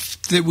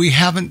left that we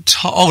haven't?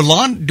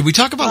 Did we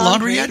talk about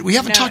laundry yet? We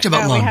haven't talked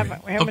about laundry.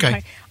 We haven't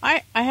okay.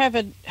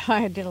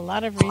 I did a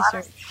lot of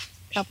research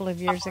a couple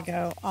of years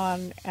ago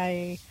on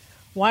a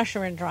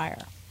washer and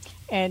dryer.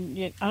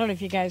 And I don't know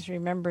if you guys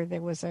remember,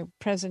 there was a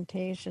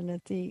presentation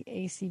at the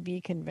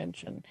ACB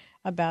convention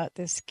about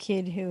this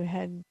kid who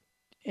had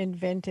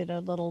invented a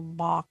little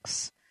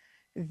box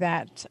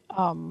that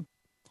for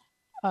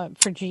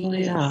GE.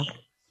 Yeah.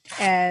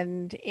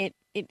 And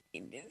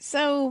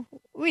so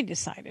we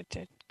decided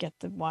to get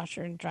the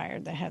washer and dryer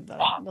that had the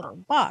little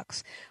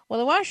box. Well,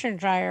 the washer and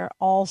dryer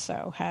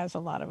also has a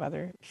lot of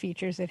other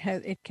features.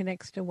 It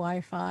connects to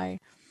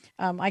Wi-Fi.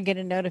 I get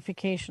a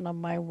notification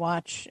on my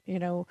watch,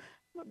 your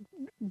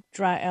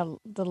dryer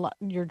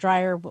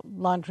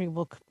laundry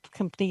will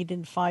complete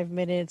in 5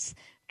 minutes.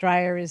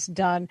 Dryer is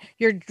done.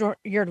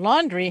 Your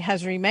laundry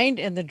has remained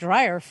in the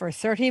dryer for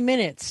 30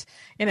 minutes.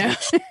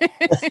 It's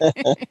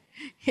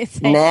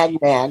Nag,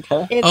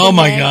 huh? Oh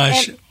my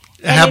gosh, it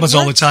happens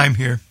all the time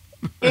here.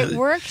 It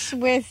works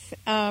with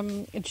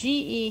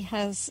GE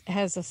has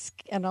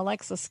an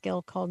Alexa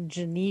skill called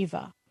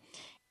Geneva.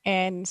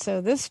 And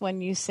so this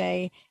one, you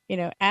say,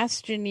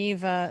 ask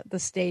Geneva the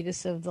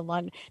status of the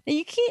laundry. Now,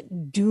 you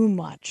can't do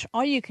much.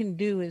 All you can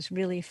do is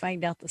really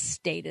find out the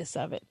status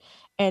of it.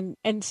 And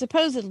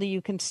supposedly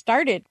you can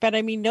start it, but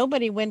I mean,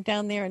 nobody went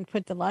down there and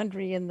put the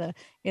laundry in the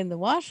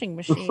washing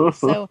machine.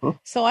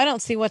 So I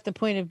don't see what the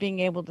point of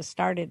being able to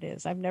start it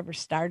is. I've never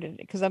started it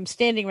because I'm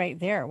standing right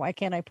there. Why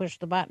can't I push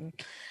the button?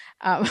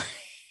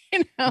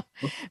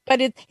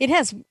 But it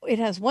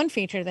has one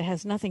feature that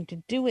has nothing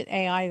to do with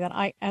AI that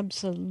I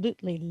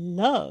absolutely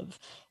love.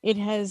 It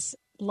has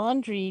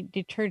laundry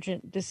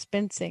detergent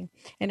dispensing,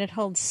 and it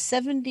holds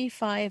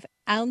 75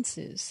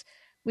 ounces,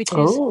 which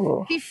is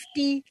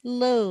 50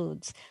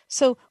 loads.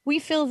 So we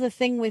fill the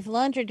thing with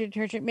laundry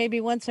detergent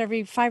maybe once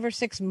every 5 or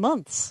 6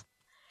 months.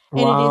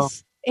 Wow. And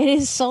it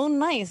is so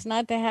nice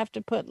not to have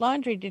to put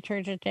laundry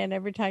detergent in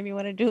every time you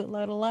want to do a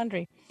load of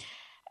laundry.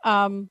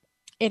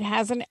 It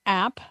has an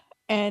app.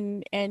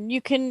 And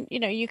you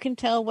can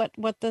tell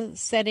what the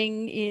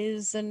setting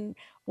is and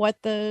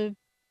what the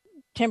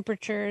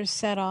temperature is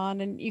set on,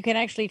 and you can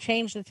actually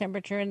change the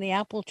temperature, and the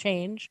app will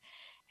change,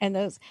 and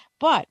those.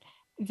 But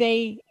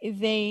we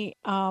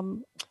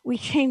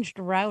changed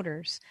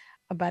routers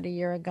about a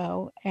year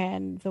ago,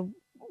 and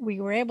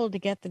we were able to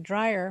get the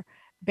dryer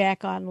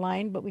back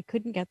online, but we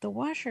couldn't get the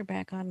washer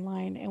back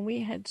online. And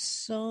we had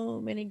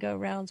so many go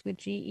rounds with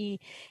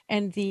GE,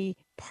 and the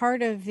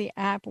part of the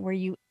app where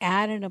you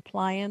add an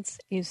appliance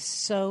is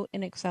so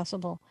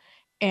inaccessible.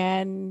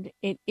 And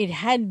it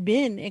had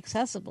been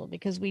accessible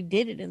because we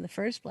did it in the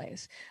first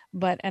place,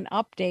 but an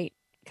update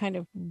kind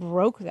of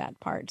broke that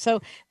part.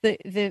 So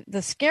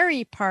the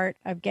scary part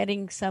of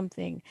getting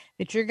something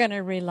that you're going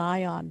to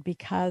rely on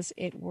because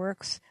it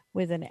works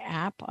with an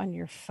app on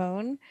your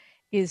phone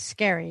is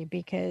scary,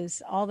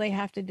 because all they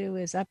have to do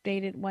is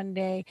update it one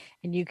day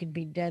and you could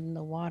be dead in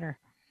the water.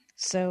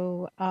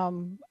 So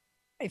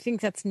I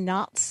think that's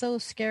not so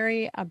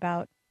scary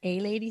about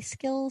A-Lady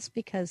skills,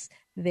 because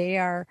they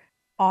are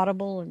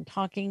audible and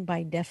talking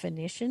by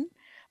definition,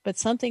 but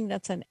something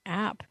that's an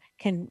app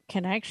can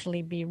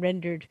actually be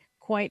rendered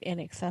quite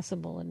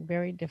inaccessible and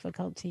very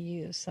difficult to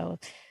use. So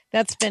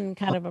that's been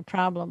kind of a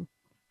problem.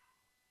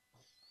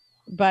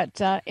 But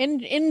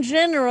in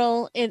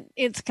general,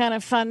 it's kind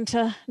of fun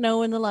to know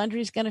when the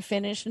laundry's going to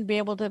finish and be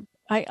able to.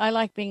 I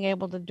like being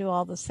able to do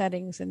all the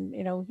settings, and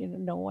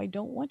no, I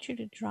don't want you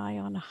to dry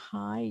on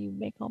high. You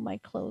make all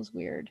my clothes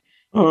weird.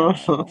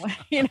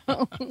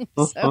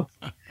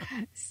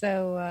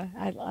 So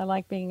I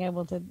like being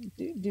able to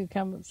do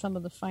some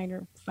of the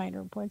finer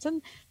points.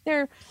 And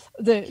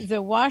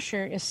the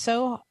washer is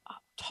so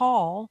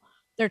tall.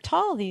 They're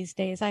tall these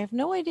days. I have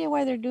no idea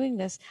why they're doing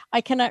this.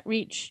 I cannot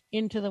reach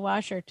into the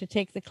washer to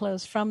take the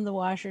clothes from the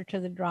washer to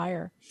the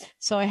dryer.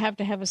 So I have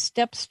to have a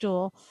step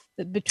stool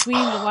between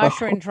the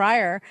washer and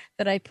dryer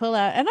that I pull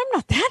out. And I'm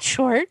not that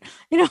short,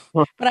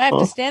 but I have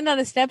to stand on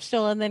a step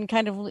stool and then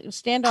kind of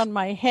stand on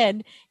my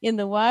head in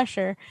the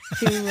washer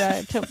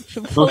to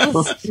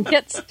pull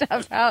get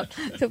stuff out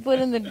to put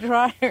in the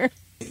dryer.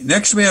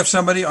 Next, we have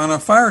somebody on a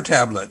Fire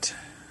tablet.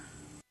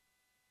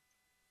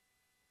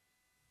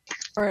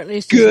 Or at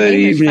least good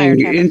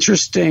evening.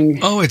 Interesting.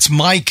 Oh, it's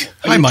Mike.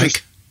 Hi,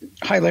 Mike.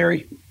 Hi,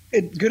 Larry.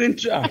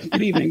 Good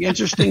evening.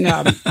 Interesting.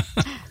 I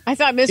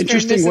thought Mr. and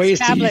Mrs.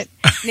 Tablet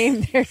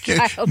named their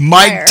child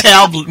Mike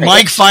Tablet.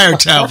 Mike Fire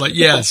Tablet.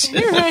 Yes.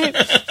 You're right.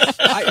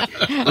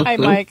 Hi,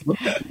 Mike.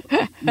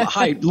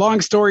 Hi.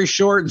 Long story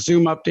short,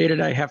 Zoom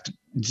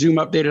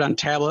updated on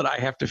tablet. I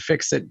have to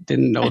fix it.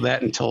 Didn't know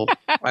that until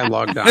I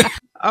logged on.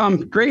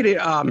 Great.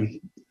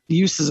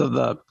 uses of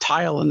the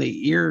tile and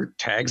the ear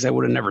tags. I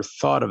would have never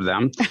thought of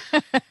them.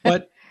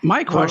 But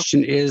my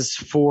question is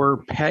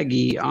for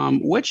Peggy.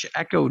 Which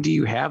Echo do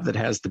you have that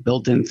has the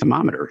built-in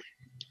thermometer?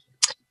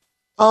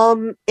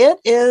 It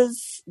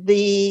is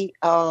the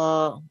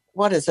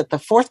what is it? The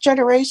fourth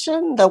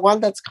generation, the one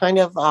that's kind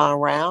of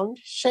round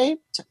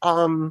shaped.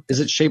 Is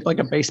it shaped like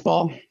a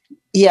baseball?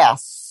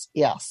 Yes.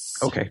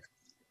 Okay.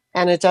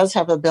 And it does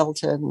have a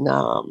built-in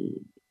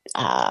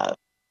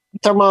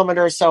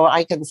thermometer, so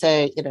I can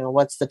say,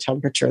 what's the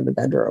temperature in the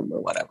bedroom or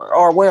whatever,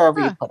 or wherever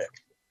you put it.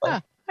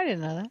 I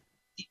didn't know that.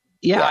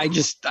 Yeah, I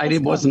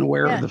wasn't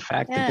aware of the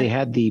fact that they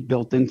had the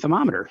built-in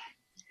thermometer.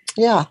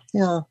 Yeah.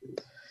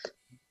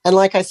 And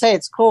like I say,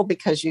 it's cool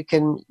because you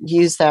can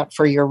use that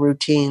for your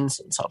routines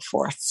and so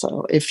forth.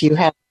 So if you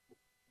have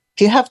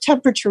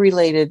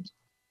temperature-related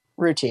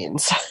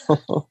routines.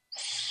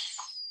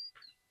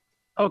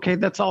 Okay,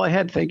 that's all I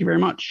had. Thank you very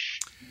much.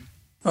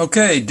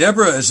 Okay,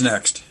 Deborah is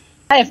next.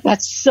 I've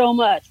got so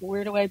much.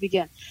 Where do I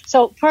begin?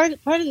 So part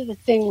of the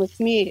thing with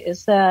me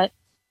is that,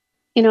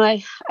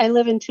 I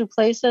live in two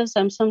places.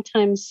 I'm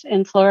sometimes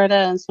in Florida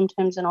and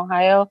sometimes in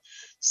Ohio.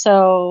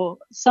 So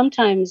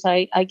sometimes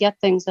I get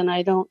things and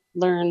I don't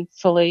learn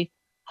fully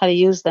how to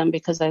use them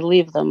because I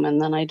leave them and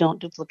then I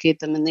don't duplicate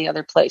them in the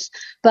other place.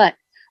 But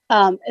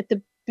at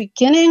the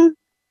beginning,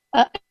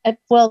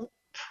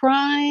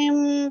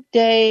 Prime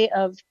Day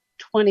of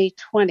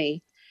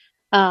 2020,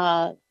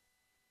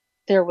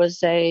 there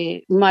was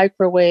a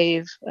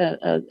microwave,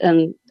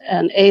 an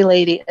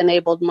A-Lady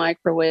enabled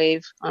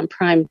microwave on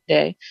Prime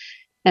Day.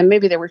 And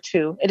maybe there were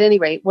two. At any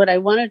rate, what I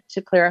wanted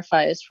to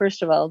clarify is,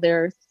 first of all,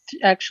 there are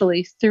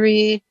actually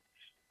three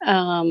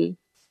A-Lady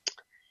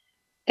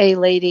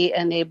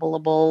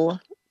enableable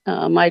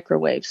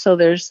microwaves. So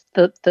there's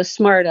the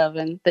smart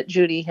oven that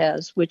Judy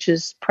has, which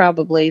is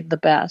probably the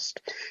best.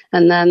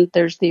 And then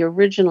there's the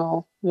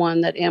original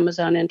one that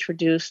Amazon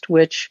introduced,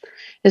 which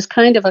is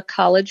kind of a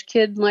college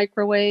kid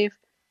microwave.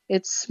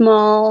 It's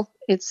small.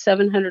 It's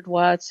 700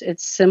 watts.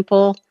 It's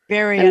simple.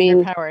 Very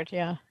underpowered,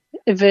 yeah.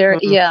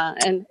 Yeah.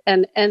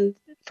 And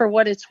for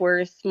what it's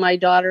worth, my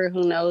daughter,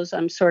 who knows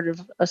I'm sort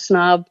of a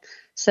snob,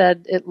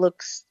 said it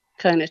looks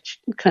kind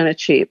of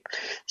cheap.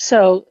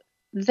 So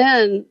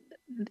then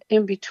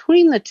in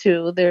between the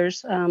two,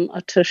 there's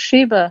a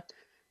Toshiba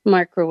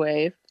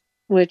microwave,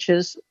 which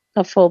is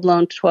a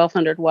full-blown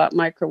 1200 watt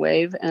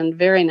microwave and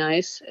very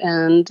nice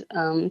and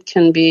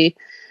can be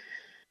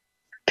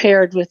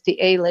paired with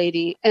the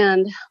A-Lady.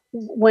 And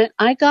when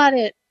I got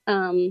it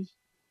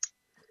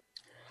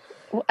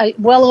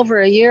well over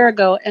a year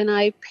ago, and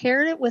I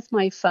paired it with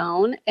my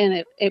phone,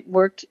 and it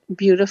worked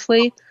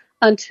beautifully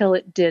until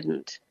it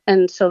didn't.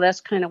 And so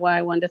that's kind of why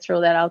I wanted to throw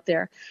that out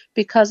there.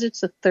 Because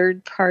it's a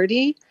third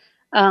party,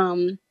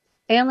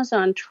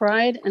 Amazon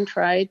tried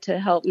to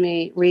help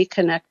me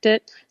reconnect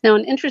it. Now,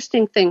 an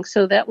interesting thing,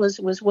 so that was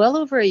well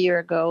over a year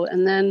ago,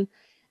 and then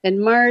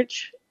in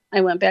March,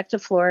 I went back to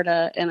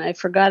Florida, and I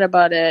forgot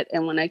about it,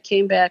 and when I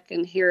came back,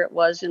 and here it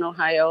was in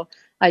Ohio,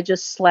 I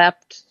just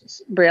slapped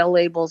Braille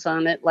labels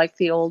on it like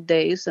the old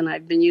days, and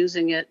I've been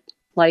using it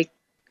like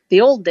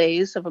the old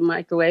days of a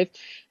microwave.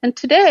 And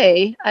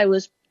today I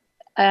was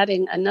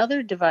adding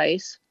another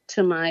device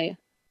to my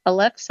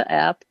Alexa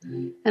app,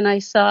 and I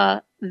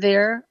saw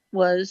there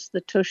was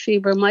the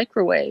Toshiba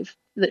microwave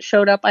that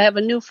showed up. I have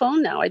a new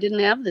phone now. I didn't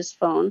have this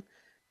phone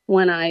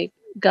when I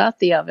got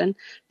the oven,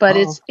 but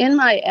it's in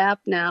my app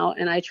now,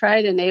 and I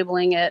tried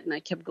enabling it, and I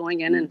kept going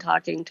in and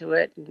talking to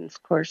it, and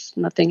of course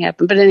nothing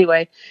happened. But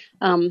anyway,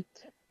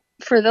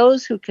 for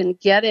those who can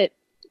get it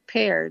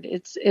paired,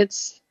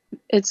 it's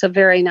a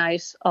very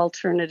nice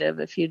alternative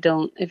if you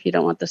don't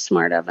want the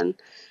smart oven.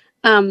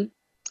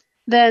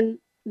 Then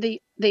the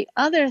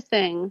other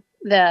thing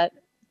that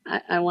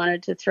I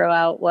wanted to throw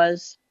out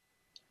was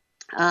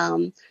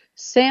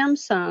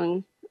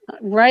Samsung.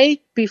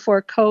 Right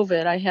before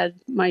COVID, I had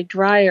my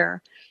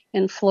dryer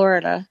in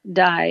Florida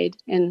died,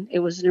 and it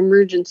was an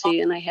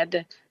emergency, and I had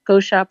to go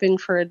shopping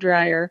for a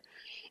dryer.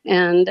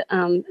 And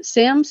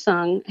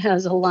Samsung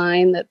has a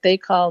line that they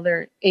call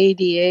their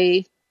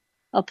ADA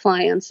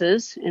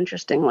appliances,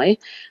 interestingly.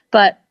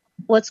 But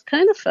what's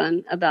kind of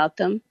fun about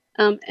them,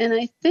 and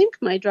I think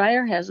my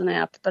dryer has an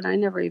app, but I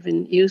never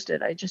even used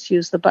it. I just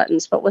used the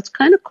buttons. But what's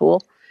kind of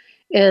cool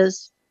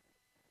is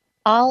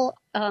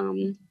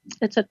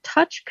it's a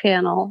touch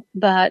panel,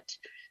 but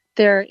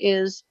there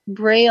is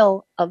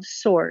Braille of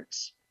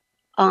sorts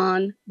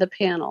on the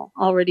panel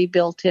already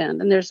built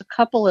in. And there's a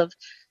couple of,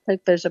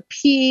 like there's a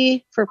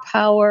P for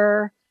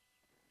power,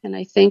 and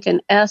I think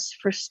an S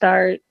for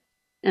start.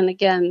 And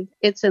again,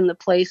 it's in the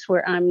place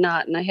where I'm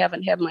not, and I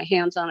haven't had my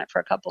hands on it for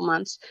a couple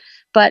months.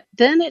 But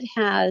then it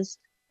has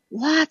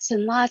lots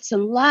and lots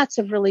and lots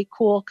of really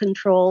cool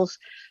controls,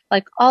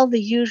 like all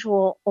the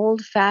usual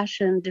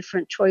old-fashioned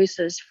different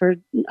choices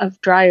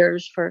of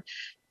dryers for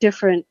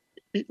different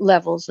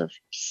levels of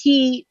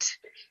heat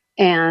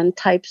and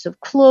types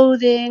of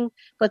clothing.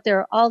 But there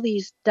are all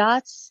these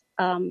dots.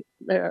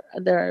 There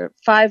are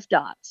 5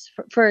 dots.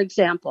 For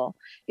example,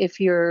 if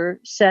you're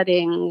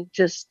setting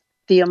just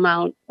the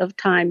amount of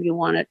time you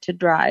want it to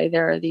dry.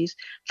 There are these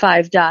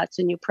 5 dots,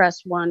 and you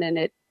press one,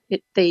 and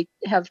they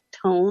have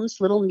tones,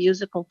 little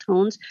musical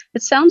tones.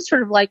 It sounds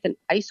sort of like an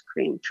ice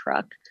cream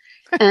truck.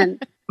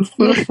 And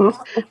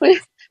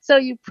so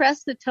you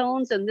press the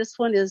tones, and this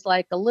one is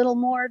like a little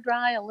more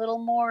dry, a little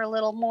more, a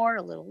little more,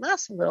 a little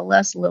less, a little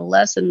less, a little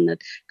less, and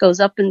it goes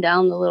up and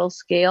down the little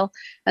scale.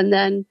 And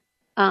then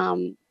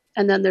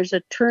there's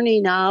a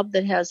turning knob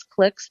that has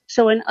clicks.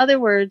 So in other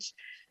words,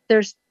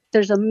 there's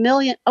a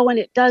million. Oh, and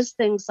it does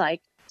things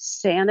like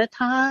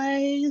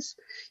sanitize.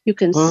 You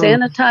can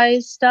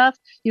sanitize stuff.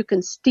 You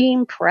can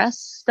steam press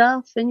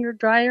stuff in your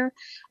dryer.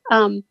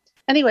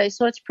 Anyway,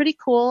 so it's pretty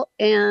cool.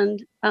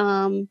 And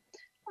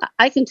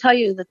I can tell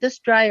you that this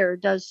dryer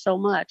does so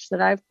much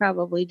that I've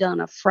probably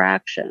done a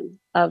fraction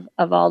of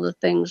all the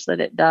things that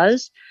it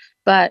does,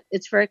 but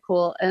it's very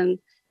cool. And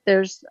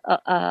there's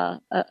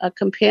a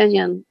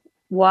companion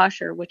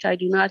washer, which I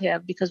do not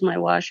have because my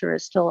washer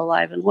is still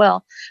alive and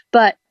well.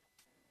 But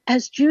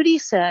as Judy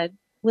said,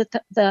 with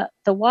the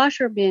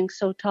washer being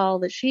so tall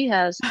that she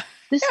has,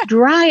 this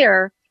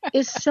dryer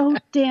is so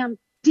damn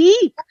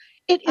deep.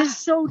 It is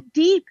so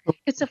deep.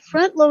 It's a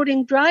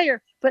front-loading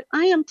dryer, but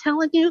I am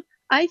telling you,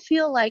 I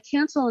feel like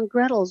Hansel and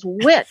Gretel's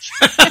witch.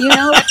 You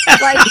know,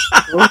 like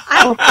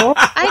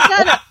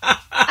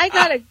I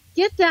gotta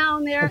get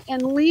down there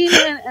and lean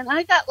in, and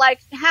I got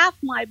like half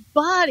my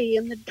body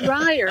in the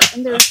dryer,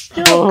 and there's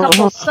still a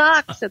couple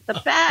socks at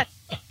the back.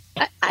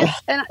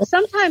 And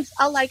sometimes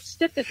I'll like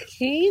stick a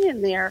cane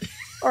in there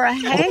or a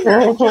hanger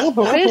and just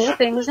fish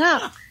things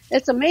out.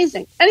 It's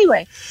amazing.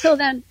 Anyway, so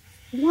then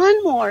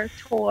one more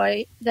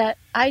toy that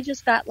I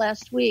just got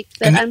last week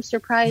that I'm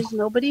surprised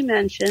nobody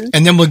mentioned.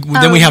 And then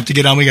we have to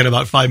get on. We got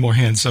about 5 more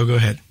hands, so go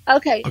ahead.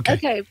 Okay.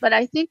 But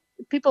I think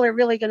people are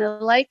really going to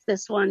like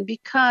this one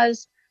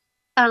because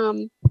I,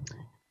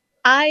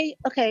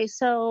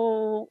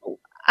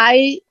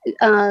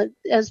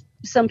 as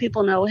some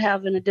people know,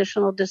 have an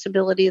additional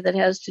disability that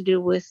has to do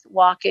with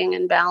walking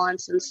and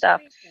balance and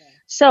stuff.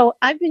 So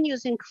I've been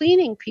using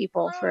Cleaning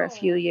People for a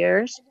few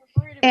years.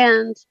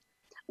 And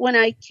when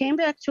I came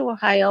back to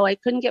Ohio, I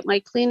couldn't get my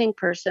cleaning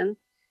person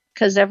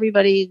because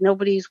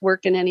nobody's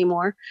working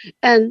anymore.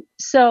 And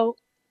so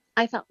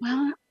I thought,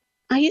 well,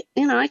 I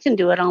can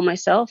do it all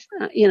myself,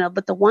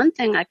 but the one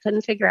thing I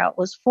couldn't figure out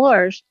was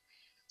floors.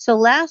 So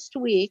last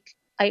week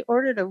I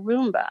ordered a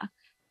Roomba.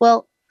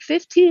 Well,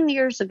 15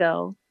 years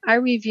ago, I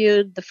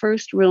reviewed the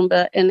first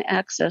Roomba in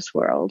Access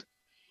World,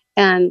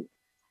 and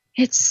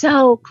it's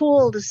so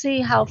cool to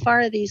see how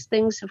far these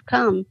things have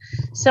come.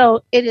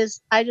 So it is,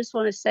 I just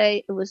want to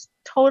say it was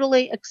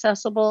totally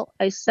accessible.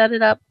 I set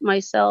it up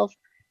myself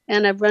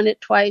and I've run it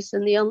twice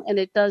and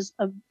it does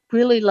a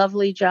really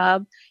lovely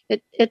job.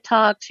 It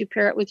talks, you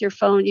pair it with your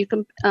phone. You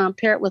can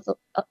pair it with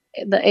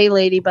the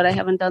A-Lady, but I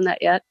haven't done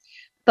that yet.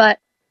 But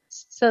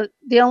so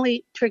the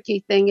only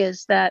tricky thing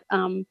is that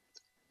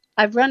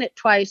I've run it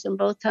twice and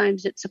both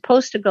times it's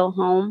supposed to go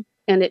home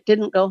and it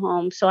didn't go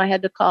home. So I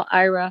had to call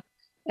Ira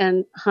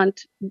and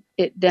hunt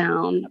it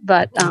down.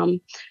 But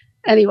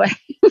anyway,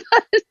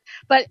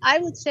 but I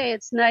would say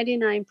it's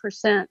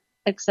 99%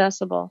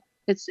 accessible.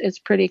 It's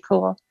pretty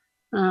cool.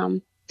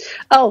 And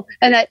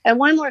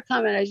one more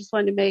comment I just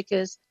wanted to make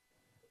is,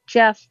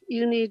 Jeff,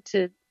 you need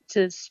to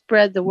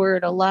spread the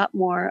word a lot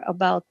more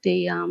about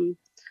the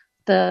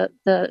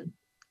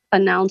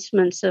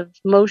announcements of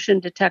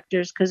motion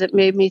detectors, because it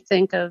made me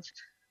think of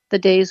the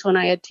days when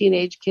I had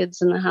teenage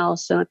kids in the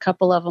house, and a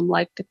couple of them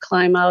liked to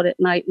climb out at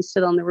night and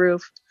sit on the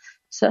roof.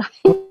 So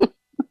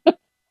it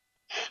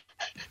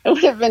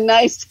would have been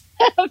nice to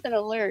have an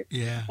alert.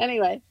 Yeah.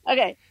 Anyway,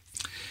 okay.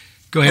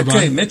 Go ahead,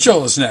 Okay, Ron.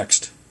 Mitchell is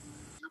next.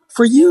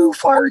 For you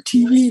Fire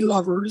TV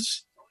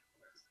lovers,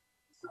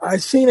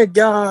 I've seen a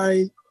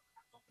guy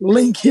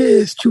link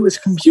his to his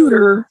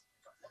computer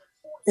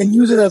and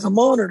use it as a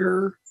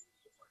monitor,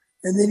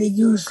 and then he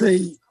used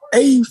the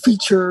A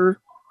feature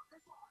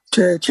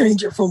to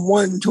change it from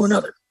one to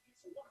another.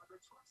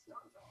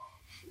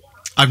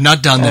 I've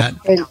not done that.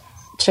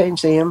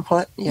 Change the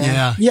input.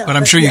 Yeah, but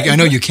I'm sure I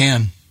know you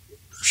can.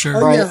 Sure.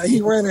 Oh, yeah,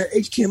 he ran an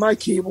HDMI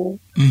cable,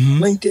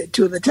 linked it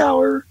to the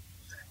tower,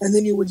 and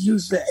then he would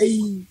use the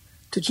A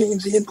to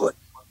change the input.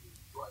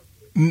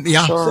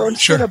 Yeah, So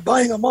instead of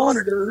buying a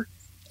monitor,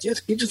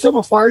 just get yourself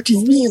a Fire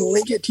TV and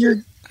link it to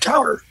your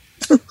tower.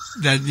 I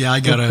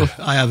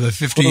have a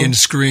 50-inch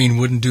screen.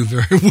 Wouldn't do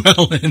very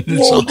well in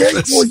this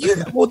office.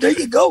 There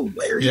you go,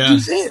 Larry. Yeah.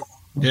 Use him.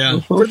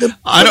 Yeah.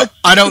 I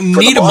don't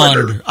need a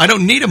monitor. I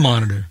don't need a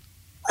monitor.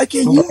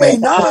 Okay, you may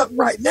not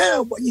right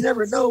now, but you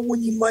never know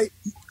when you might.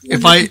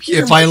 If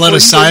I let a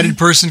sighted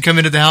person come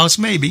into the house,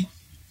 maybe.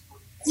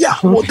 Yeah.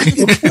 Well,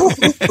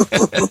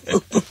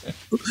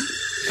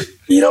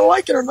 you know,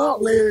 like it or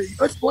not, Larry,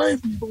 let's blame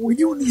people. We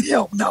do need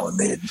help now and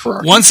then.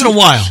 Once in a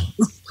while.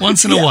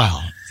 Once in a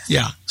while.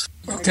 Yeah.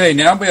 Okay,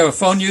 now we have a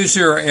phone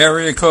user,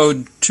 area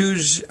code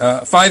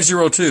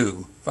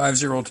 502.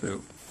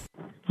 502.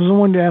 I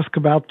wanted to ask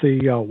about the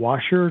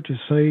washer, to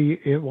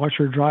say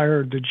washer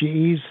dryer, the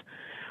GEs.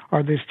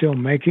 Are they still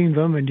making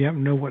them, and do you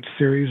happen to know what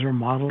series or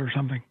model or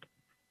something?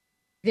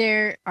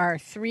 There are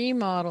 3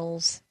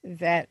 models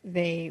that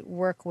they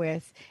work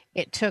with.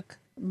 It took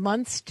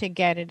months to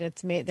get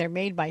it. They're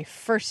made by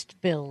First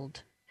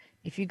Build.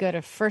 If you go to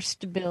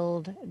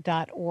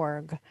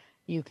firstbuild.org,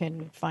 you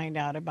can find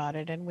out about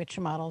it and which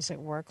models it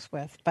works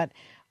with. But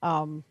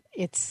I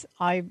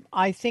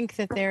think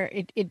that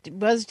it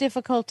was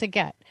difficult to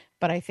get,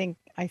 but I think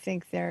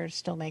they're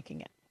still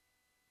making it.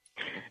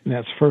 And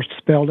that's first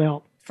spelled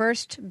out?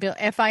 First Build,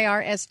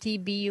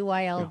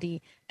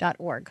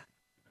 FIRSTBUILD.org.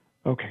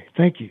 Okay,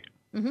 thank you.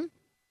 Mm-hmm.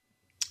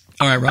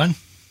 All right, Ron.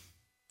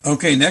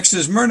 Okay, next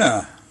is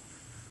Myrna.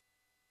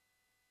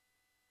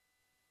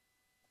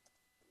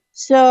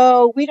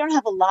 So we don't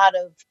have a lot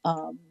of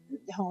home,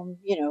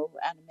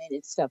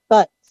 animated stuff,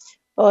 but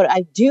what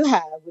I do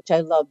have, which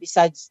I love,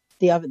 besides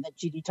the oven that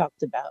Judy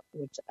talked about,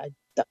 which I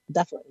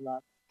definitely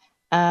love,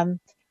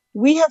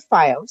 we have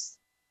Fios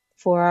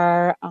for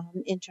our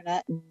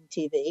internet and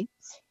TV,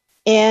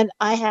 and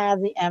I have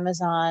the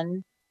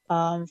Amazon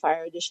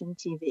Fire Edition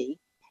TV.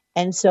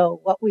 And so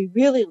what we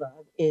really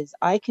love is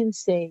I can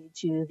say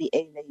to the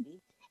A-lady,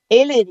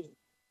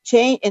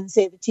 change, and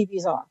say the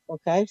TV's off,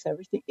 okay? So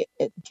everything,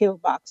 the cable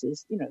box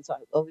is, it's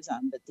always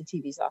on, but the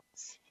TV's off.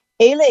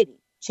 A-lady,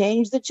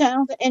 change the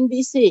channel to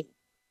NBC.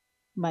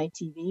 My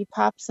TV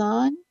pops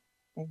on,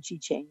 and she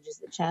changes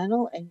the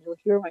channel, and you'll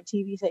hear my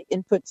TV say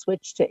input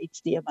switch to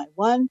HDMI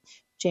 1,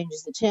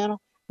 changes the channel.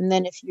 And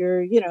then if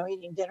you're,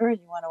 eating dinner and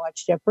you want to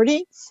watch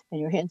Jeopardy, and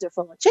your hands are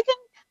full of chicken,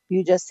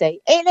 you just say,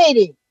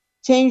 A-lady,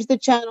 change the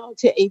channel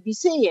to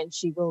ABC, and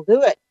she will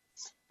do it.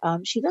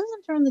 She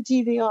doesn't turn the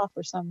TV off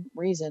for some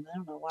reason. I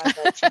don't know why,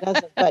 but she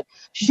doesn't. But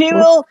she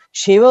will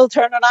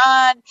turn it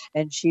on,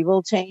 and she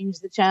will change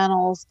the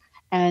channels.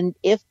 And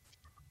if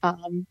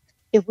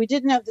we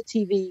didn't have the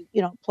TV,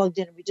 plugged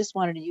in, and we just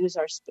wanted to use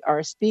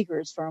our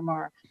speakers from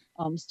our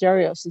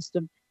stereo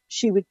system,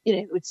 she would,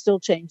 it would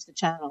still change the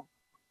channel.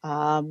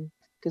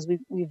 Because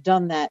we've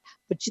done that,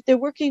 but they're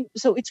working.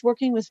 So it's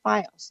working with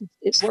Fios.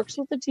 It works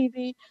with the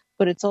TV,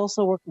 but it's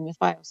also working with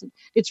Fios. And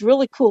it's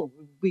really cool.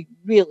 We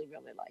really,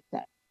 really like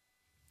that.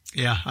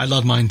 Yeah, I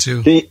love mine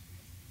too. Can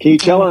you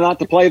tell her not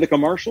to play the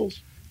commercials?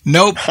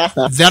 Nope,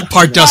 that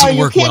part doesn't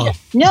work well.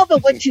 No,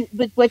 but what you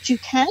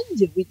can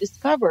do, we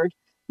discovered,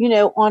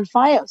 on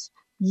Fios,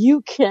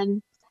 you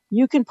can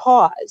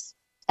pause,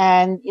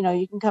 and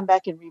you can come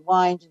back and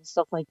rewind and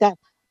stuff like that.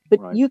 But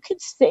right. You can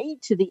say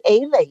to the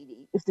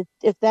A-lady,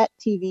 if that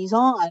TV's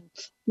on,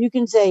 you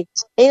can say,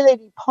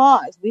 A-lady,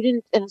 pause.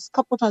 And a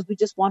couple of times we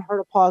just want her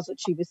to pause what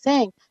she was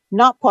saying,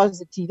 not pause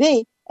the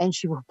TV, and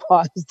she will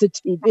pause the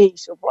TV.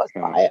 She'll pause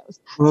Fios.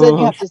 So then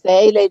you have to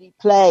say, A-lady,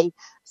 play.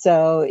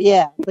 So,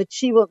 yeah, but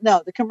she will,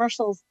 no, the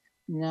commercials,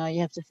 no,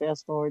 you have to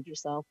fast forward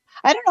yourself.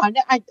 I don't know.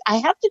 I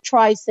have to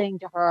try saying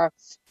to her,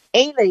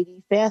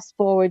 A-lady, fast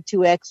forward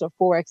 2X or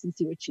 4X and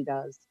see what she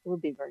does. It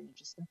would be very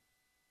interesting.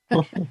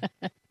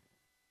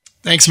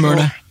 Thanks,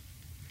 Myrna.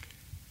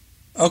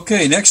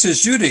 Okay, next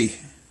is Judy.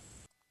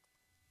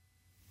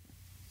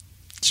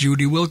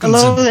 Judy Wilkinson.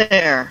 Hello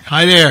there.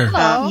 Hi there.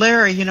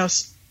 Larry,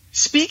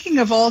 speaking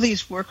of all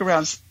these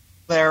workarounds,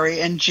 Larry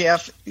and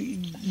Jeff,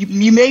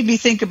 you made me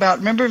think about,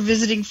 remember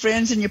visiting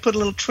friends and you put a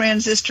little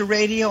transistor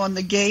radio on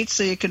the gate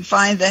so you can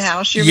find the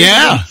house you're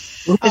visiting?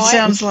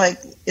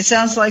 It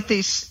sounds like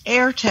these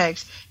air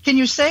tags. Can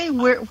you say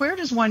where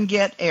does one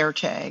get air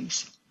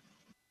tags?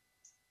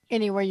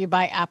 Anywhere you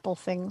buy Apple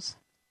things.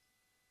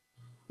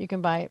 You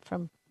can buy it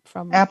from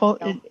Apple.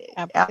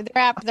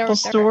 Apple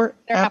Store.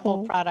 They're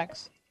Apple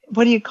products.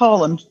 What do you call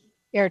them?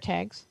 Air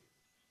tags.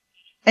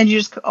 And you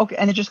just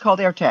and they're just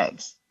called air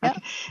tags. Yeah.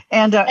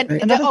 Okay.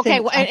 Another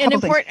thing. An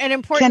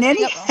important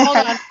thing.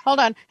 Hold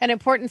on. An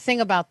important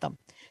thing about them.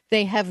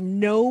 They have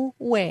no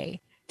way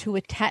to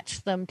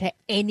attach them to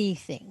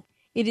anything.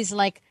 It's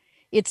like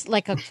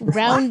a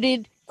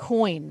rounded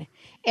coin,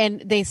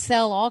 and they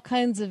sell all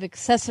kinds of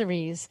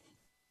accessories,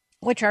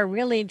 which are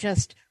really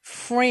just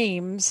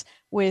frames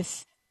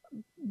with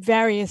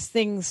various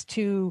things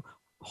to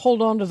hold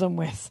on to them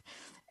with.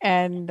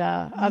 And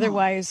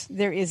otherwise,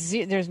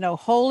 there's no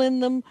hole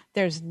in them.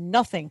 There's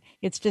nothing.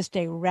 It's just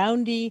a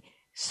roundy,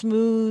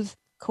 smooth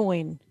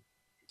coin.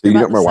 So you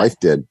know what my wife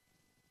did?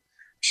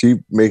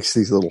 She makes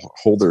these little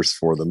holders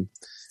for them,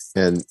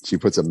 and she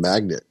puts a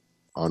magnet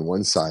on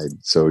one side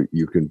so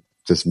you can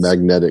just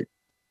magnetic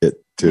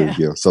it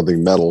to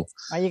something metal.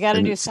 You got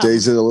to do something. It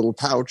stays in a little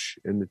pouch,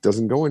 and it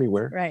doesn't go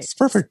anywhere. Right. It's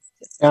perfect.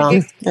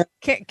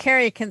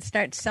 Carrie can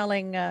start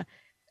selling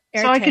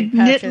so I could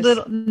knit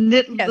little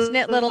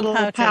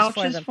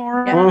pouches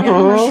for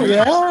them.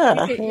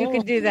 Yeah. You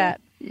could do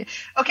that.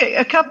 Okay,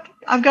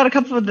 I've got a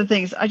couple of the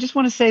things. I just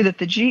want to say that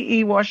the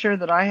GE washer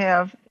that I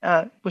have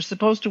was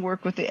supposed to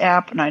work with the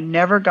app, and I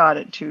never got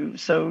it to.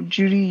 So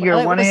Judy,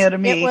 you're one ahead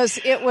of me. It was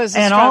a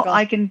and struggle.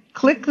 I can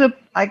click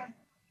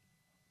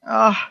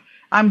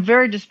I'm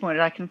very disappointed.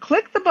 I can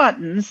click the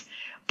buttons,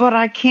 but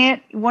I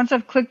can't. Once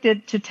I've clicked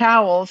it to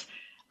towels,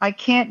 I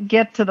can't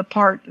get to the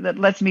part that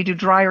lets me do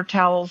drier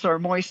towels or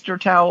moister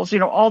towels,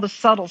 all the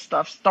subtle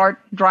stuff. Start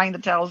drying the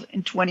towels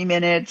in 20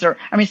 minutes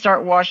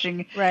start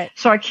washing. Right.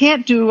 So I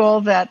can't do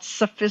all that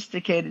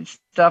sophisticated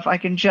stuff. I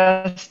can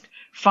just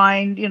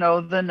find,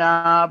 the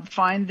knob,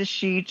 find the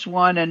sheets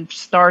one and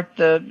start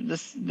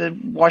the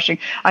washing.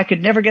 I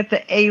could never get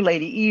the A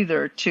lady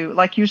either to,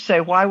 like you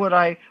say, why would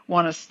I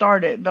want to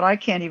start it? But I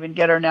can't even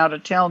get her now to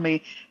tell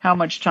me how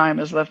much time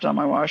is left on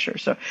my washer.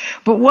 So,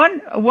 but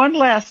one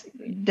last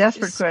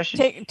desperate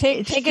question.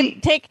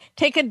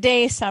 Take a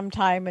day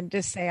sometime and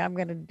just say, I'm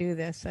going to do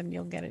this, and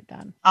you'll get it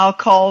done. I'll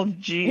call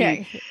G.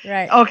 Yeah,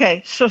 right.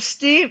 Okay. So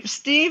Steve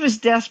is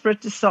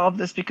desperate to solve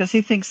this because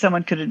he thinks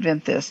someone could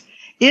invent this.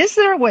 Is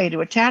there a way to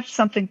attach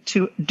something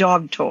to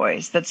dog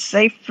toys that's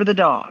safe for the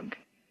dog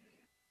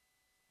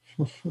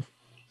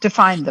to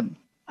find them?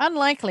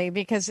 Unlikely,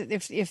 because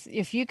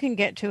if you can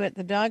get to it,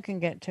 the dog can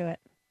get to it.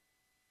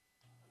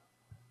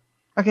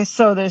 Okay,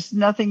 so there's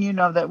nothing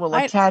that will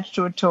attach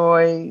to a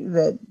toy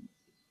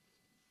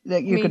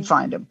that you could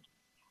find them.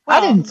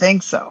 Well, I didn't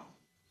think so.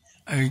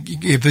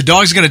 If the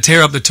dog's going to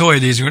tear up the toy,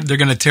 they're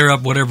going to tear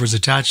up whatever's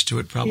attached to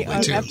it, probably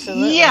too.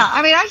 Absolutely. Yeah,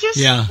 I just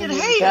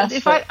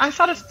I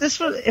thought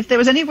if there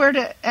was anywhere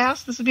to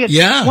ask, this would be it.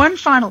 Yeah. One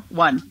final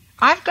one.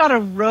 I've got a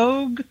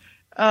Rogue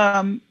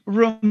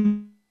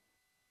Roomba.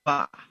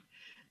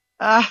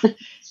 Does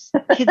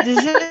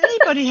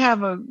anybody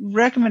have a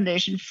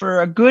recommendation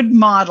for a good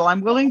model?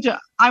 I'm willing to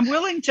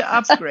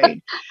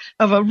upgrade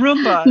of a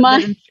Roomba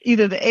that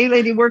either the A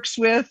lady works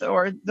with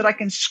or that I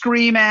can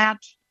scream at.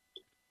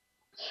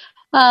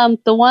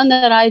 The one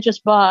that I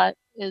just bought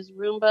is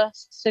Roomba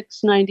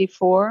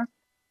 694.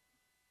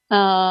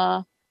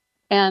 And,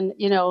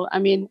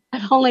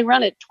 I've only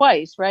run it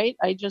twice, right?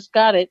 I just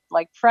got it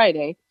like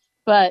Friday,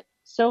 but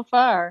so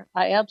far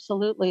I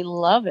absolutely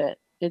love it.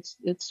 It's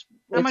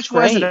How much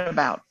great. was it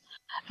about?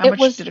 How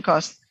much did it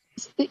cost?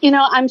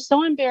 I'm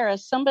so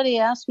embarrassed. Somebody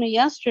asked me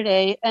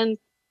yesterday and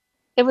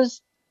it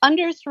was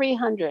under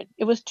 $300.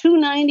 It was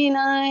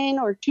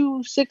 $299 or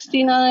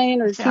 $269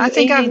 or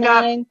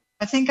 $289.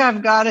 I think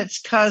I've got its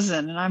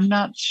cousin, and I'm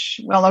not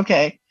well,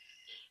 okay.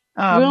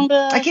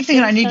 Roomba I keep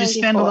thinking I need to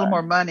spend a little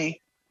more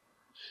money.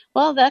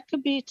 Well, that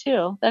could be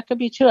too.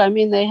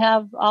 They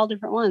have all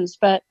different ones,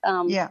 but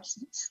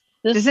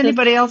Does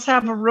anybody else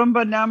have a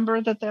Roomba number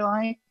that they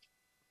like?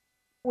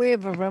 We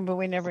have a Roomba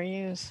we never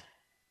use.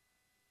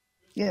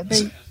 Yeah,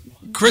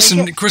 Chris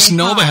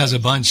Nova has a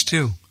bunch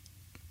too.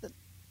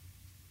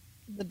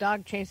 The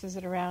dog chases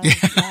it around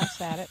and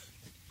laughs at it.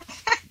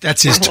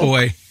 That's his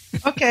toy.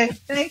 Okay,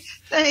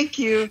 thank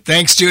you.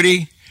 Thanks,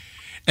 Judy.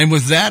 And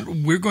with that,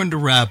 we're going to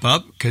wrap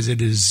up because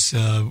it is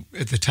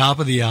at the top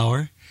of the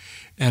hour.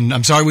 And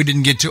I'm sorry we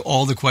didn't get to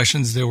all the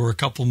questions. There were a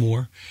couple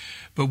more.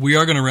 But we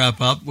are going to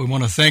wrap up. We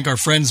want to thank our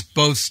friends,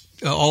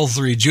 all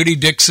three, Judy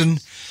Dixon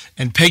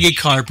and Peggy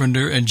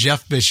Carpenter and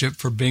Jeff Bishop,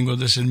 for being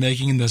with us and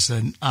making this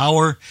an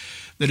hour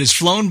that has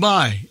flown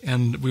by.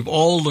 And we've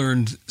all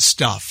learned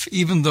stuff.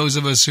 Even those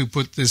of us who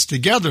put this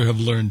together have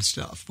learned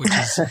stuff, which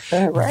is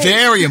Right.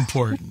 very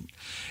important.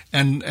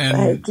 And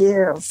Thank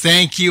you.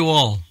 Thank you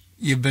all.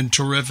 You've been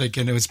terrific,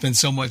 and it's been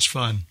so much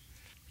fun.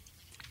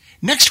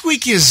 Next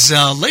week is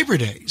Labor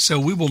Day, so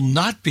we will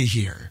not be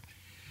here.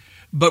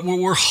 But what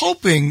we're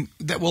hoping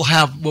that what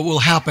will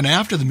happen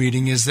after the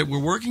meeting is that we're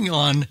working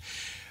on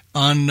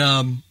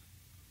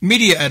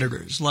media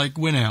editors like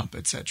Winamp,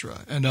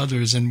 etc., and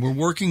others, and we're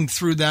working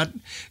through that.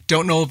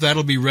 Don't know if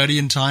that'll be ready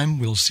in time.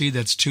 We'll see.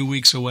 That's 2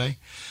 weeks away.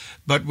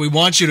 But we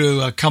want you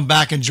to come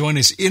back and join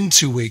us in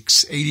 2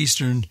 weeks, 8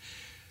 Eastern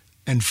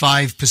and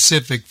 5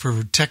 Pacific,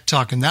 for Tech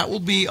Talk, and that will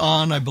be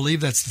on, I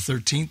believe that's the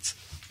 13th.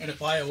 And if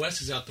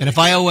iOS is out, And if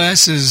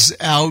iOS is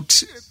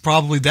out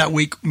probably that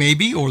week,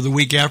 maybe, or the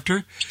week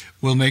after,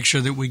 we'll make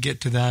sure that we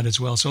get to that as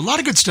well. So a lot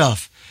of good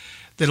stuff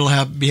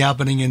that'll be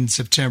happening in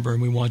September,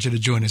 and we want you to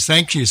join us.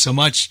 Thank you so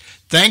much.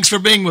 Thanks for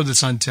being with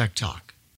us on Tech Talk.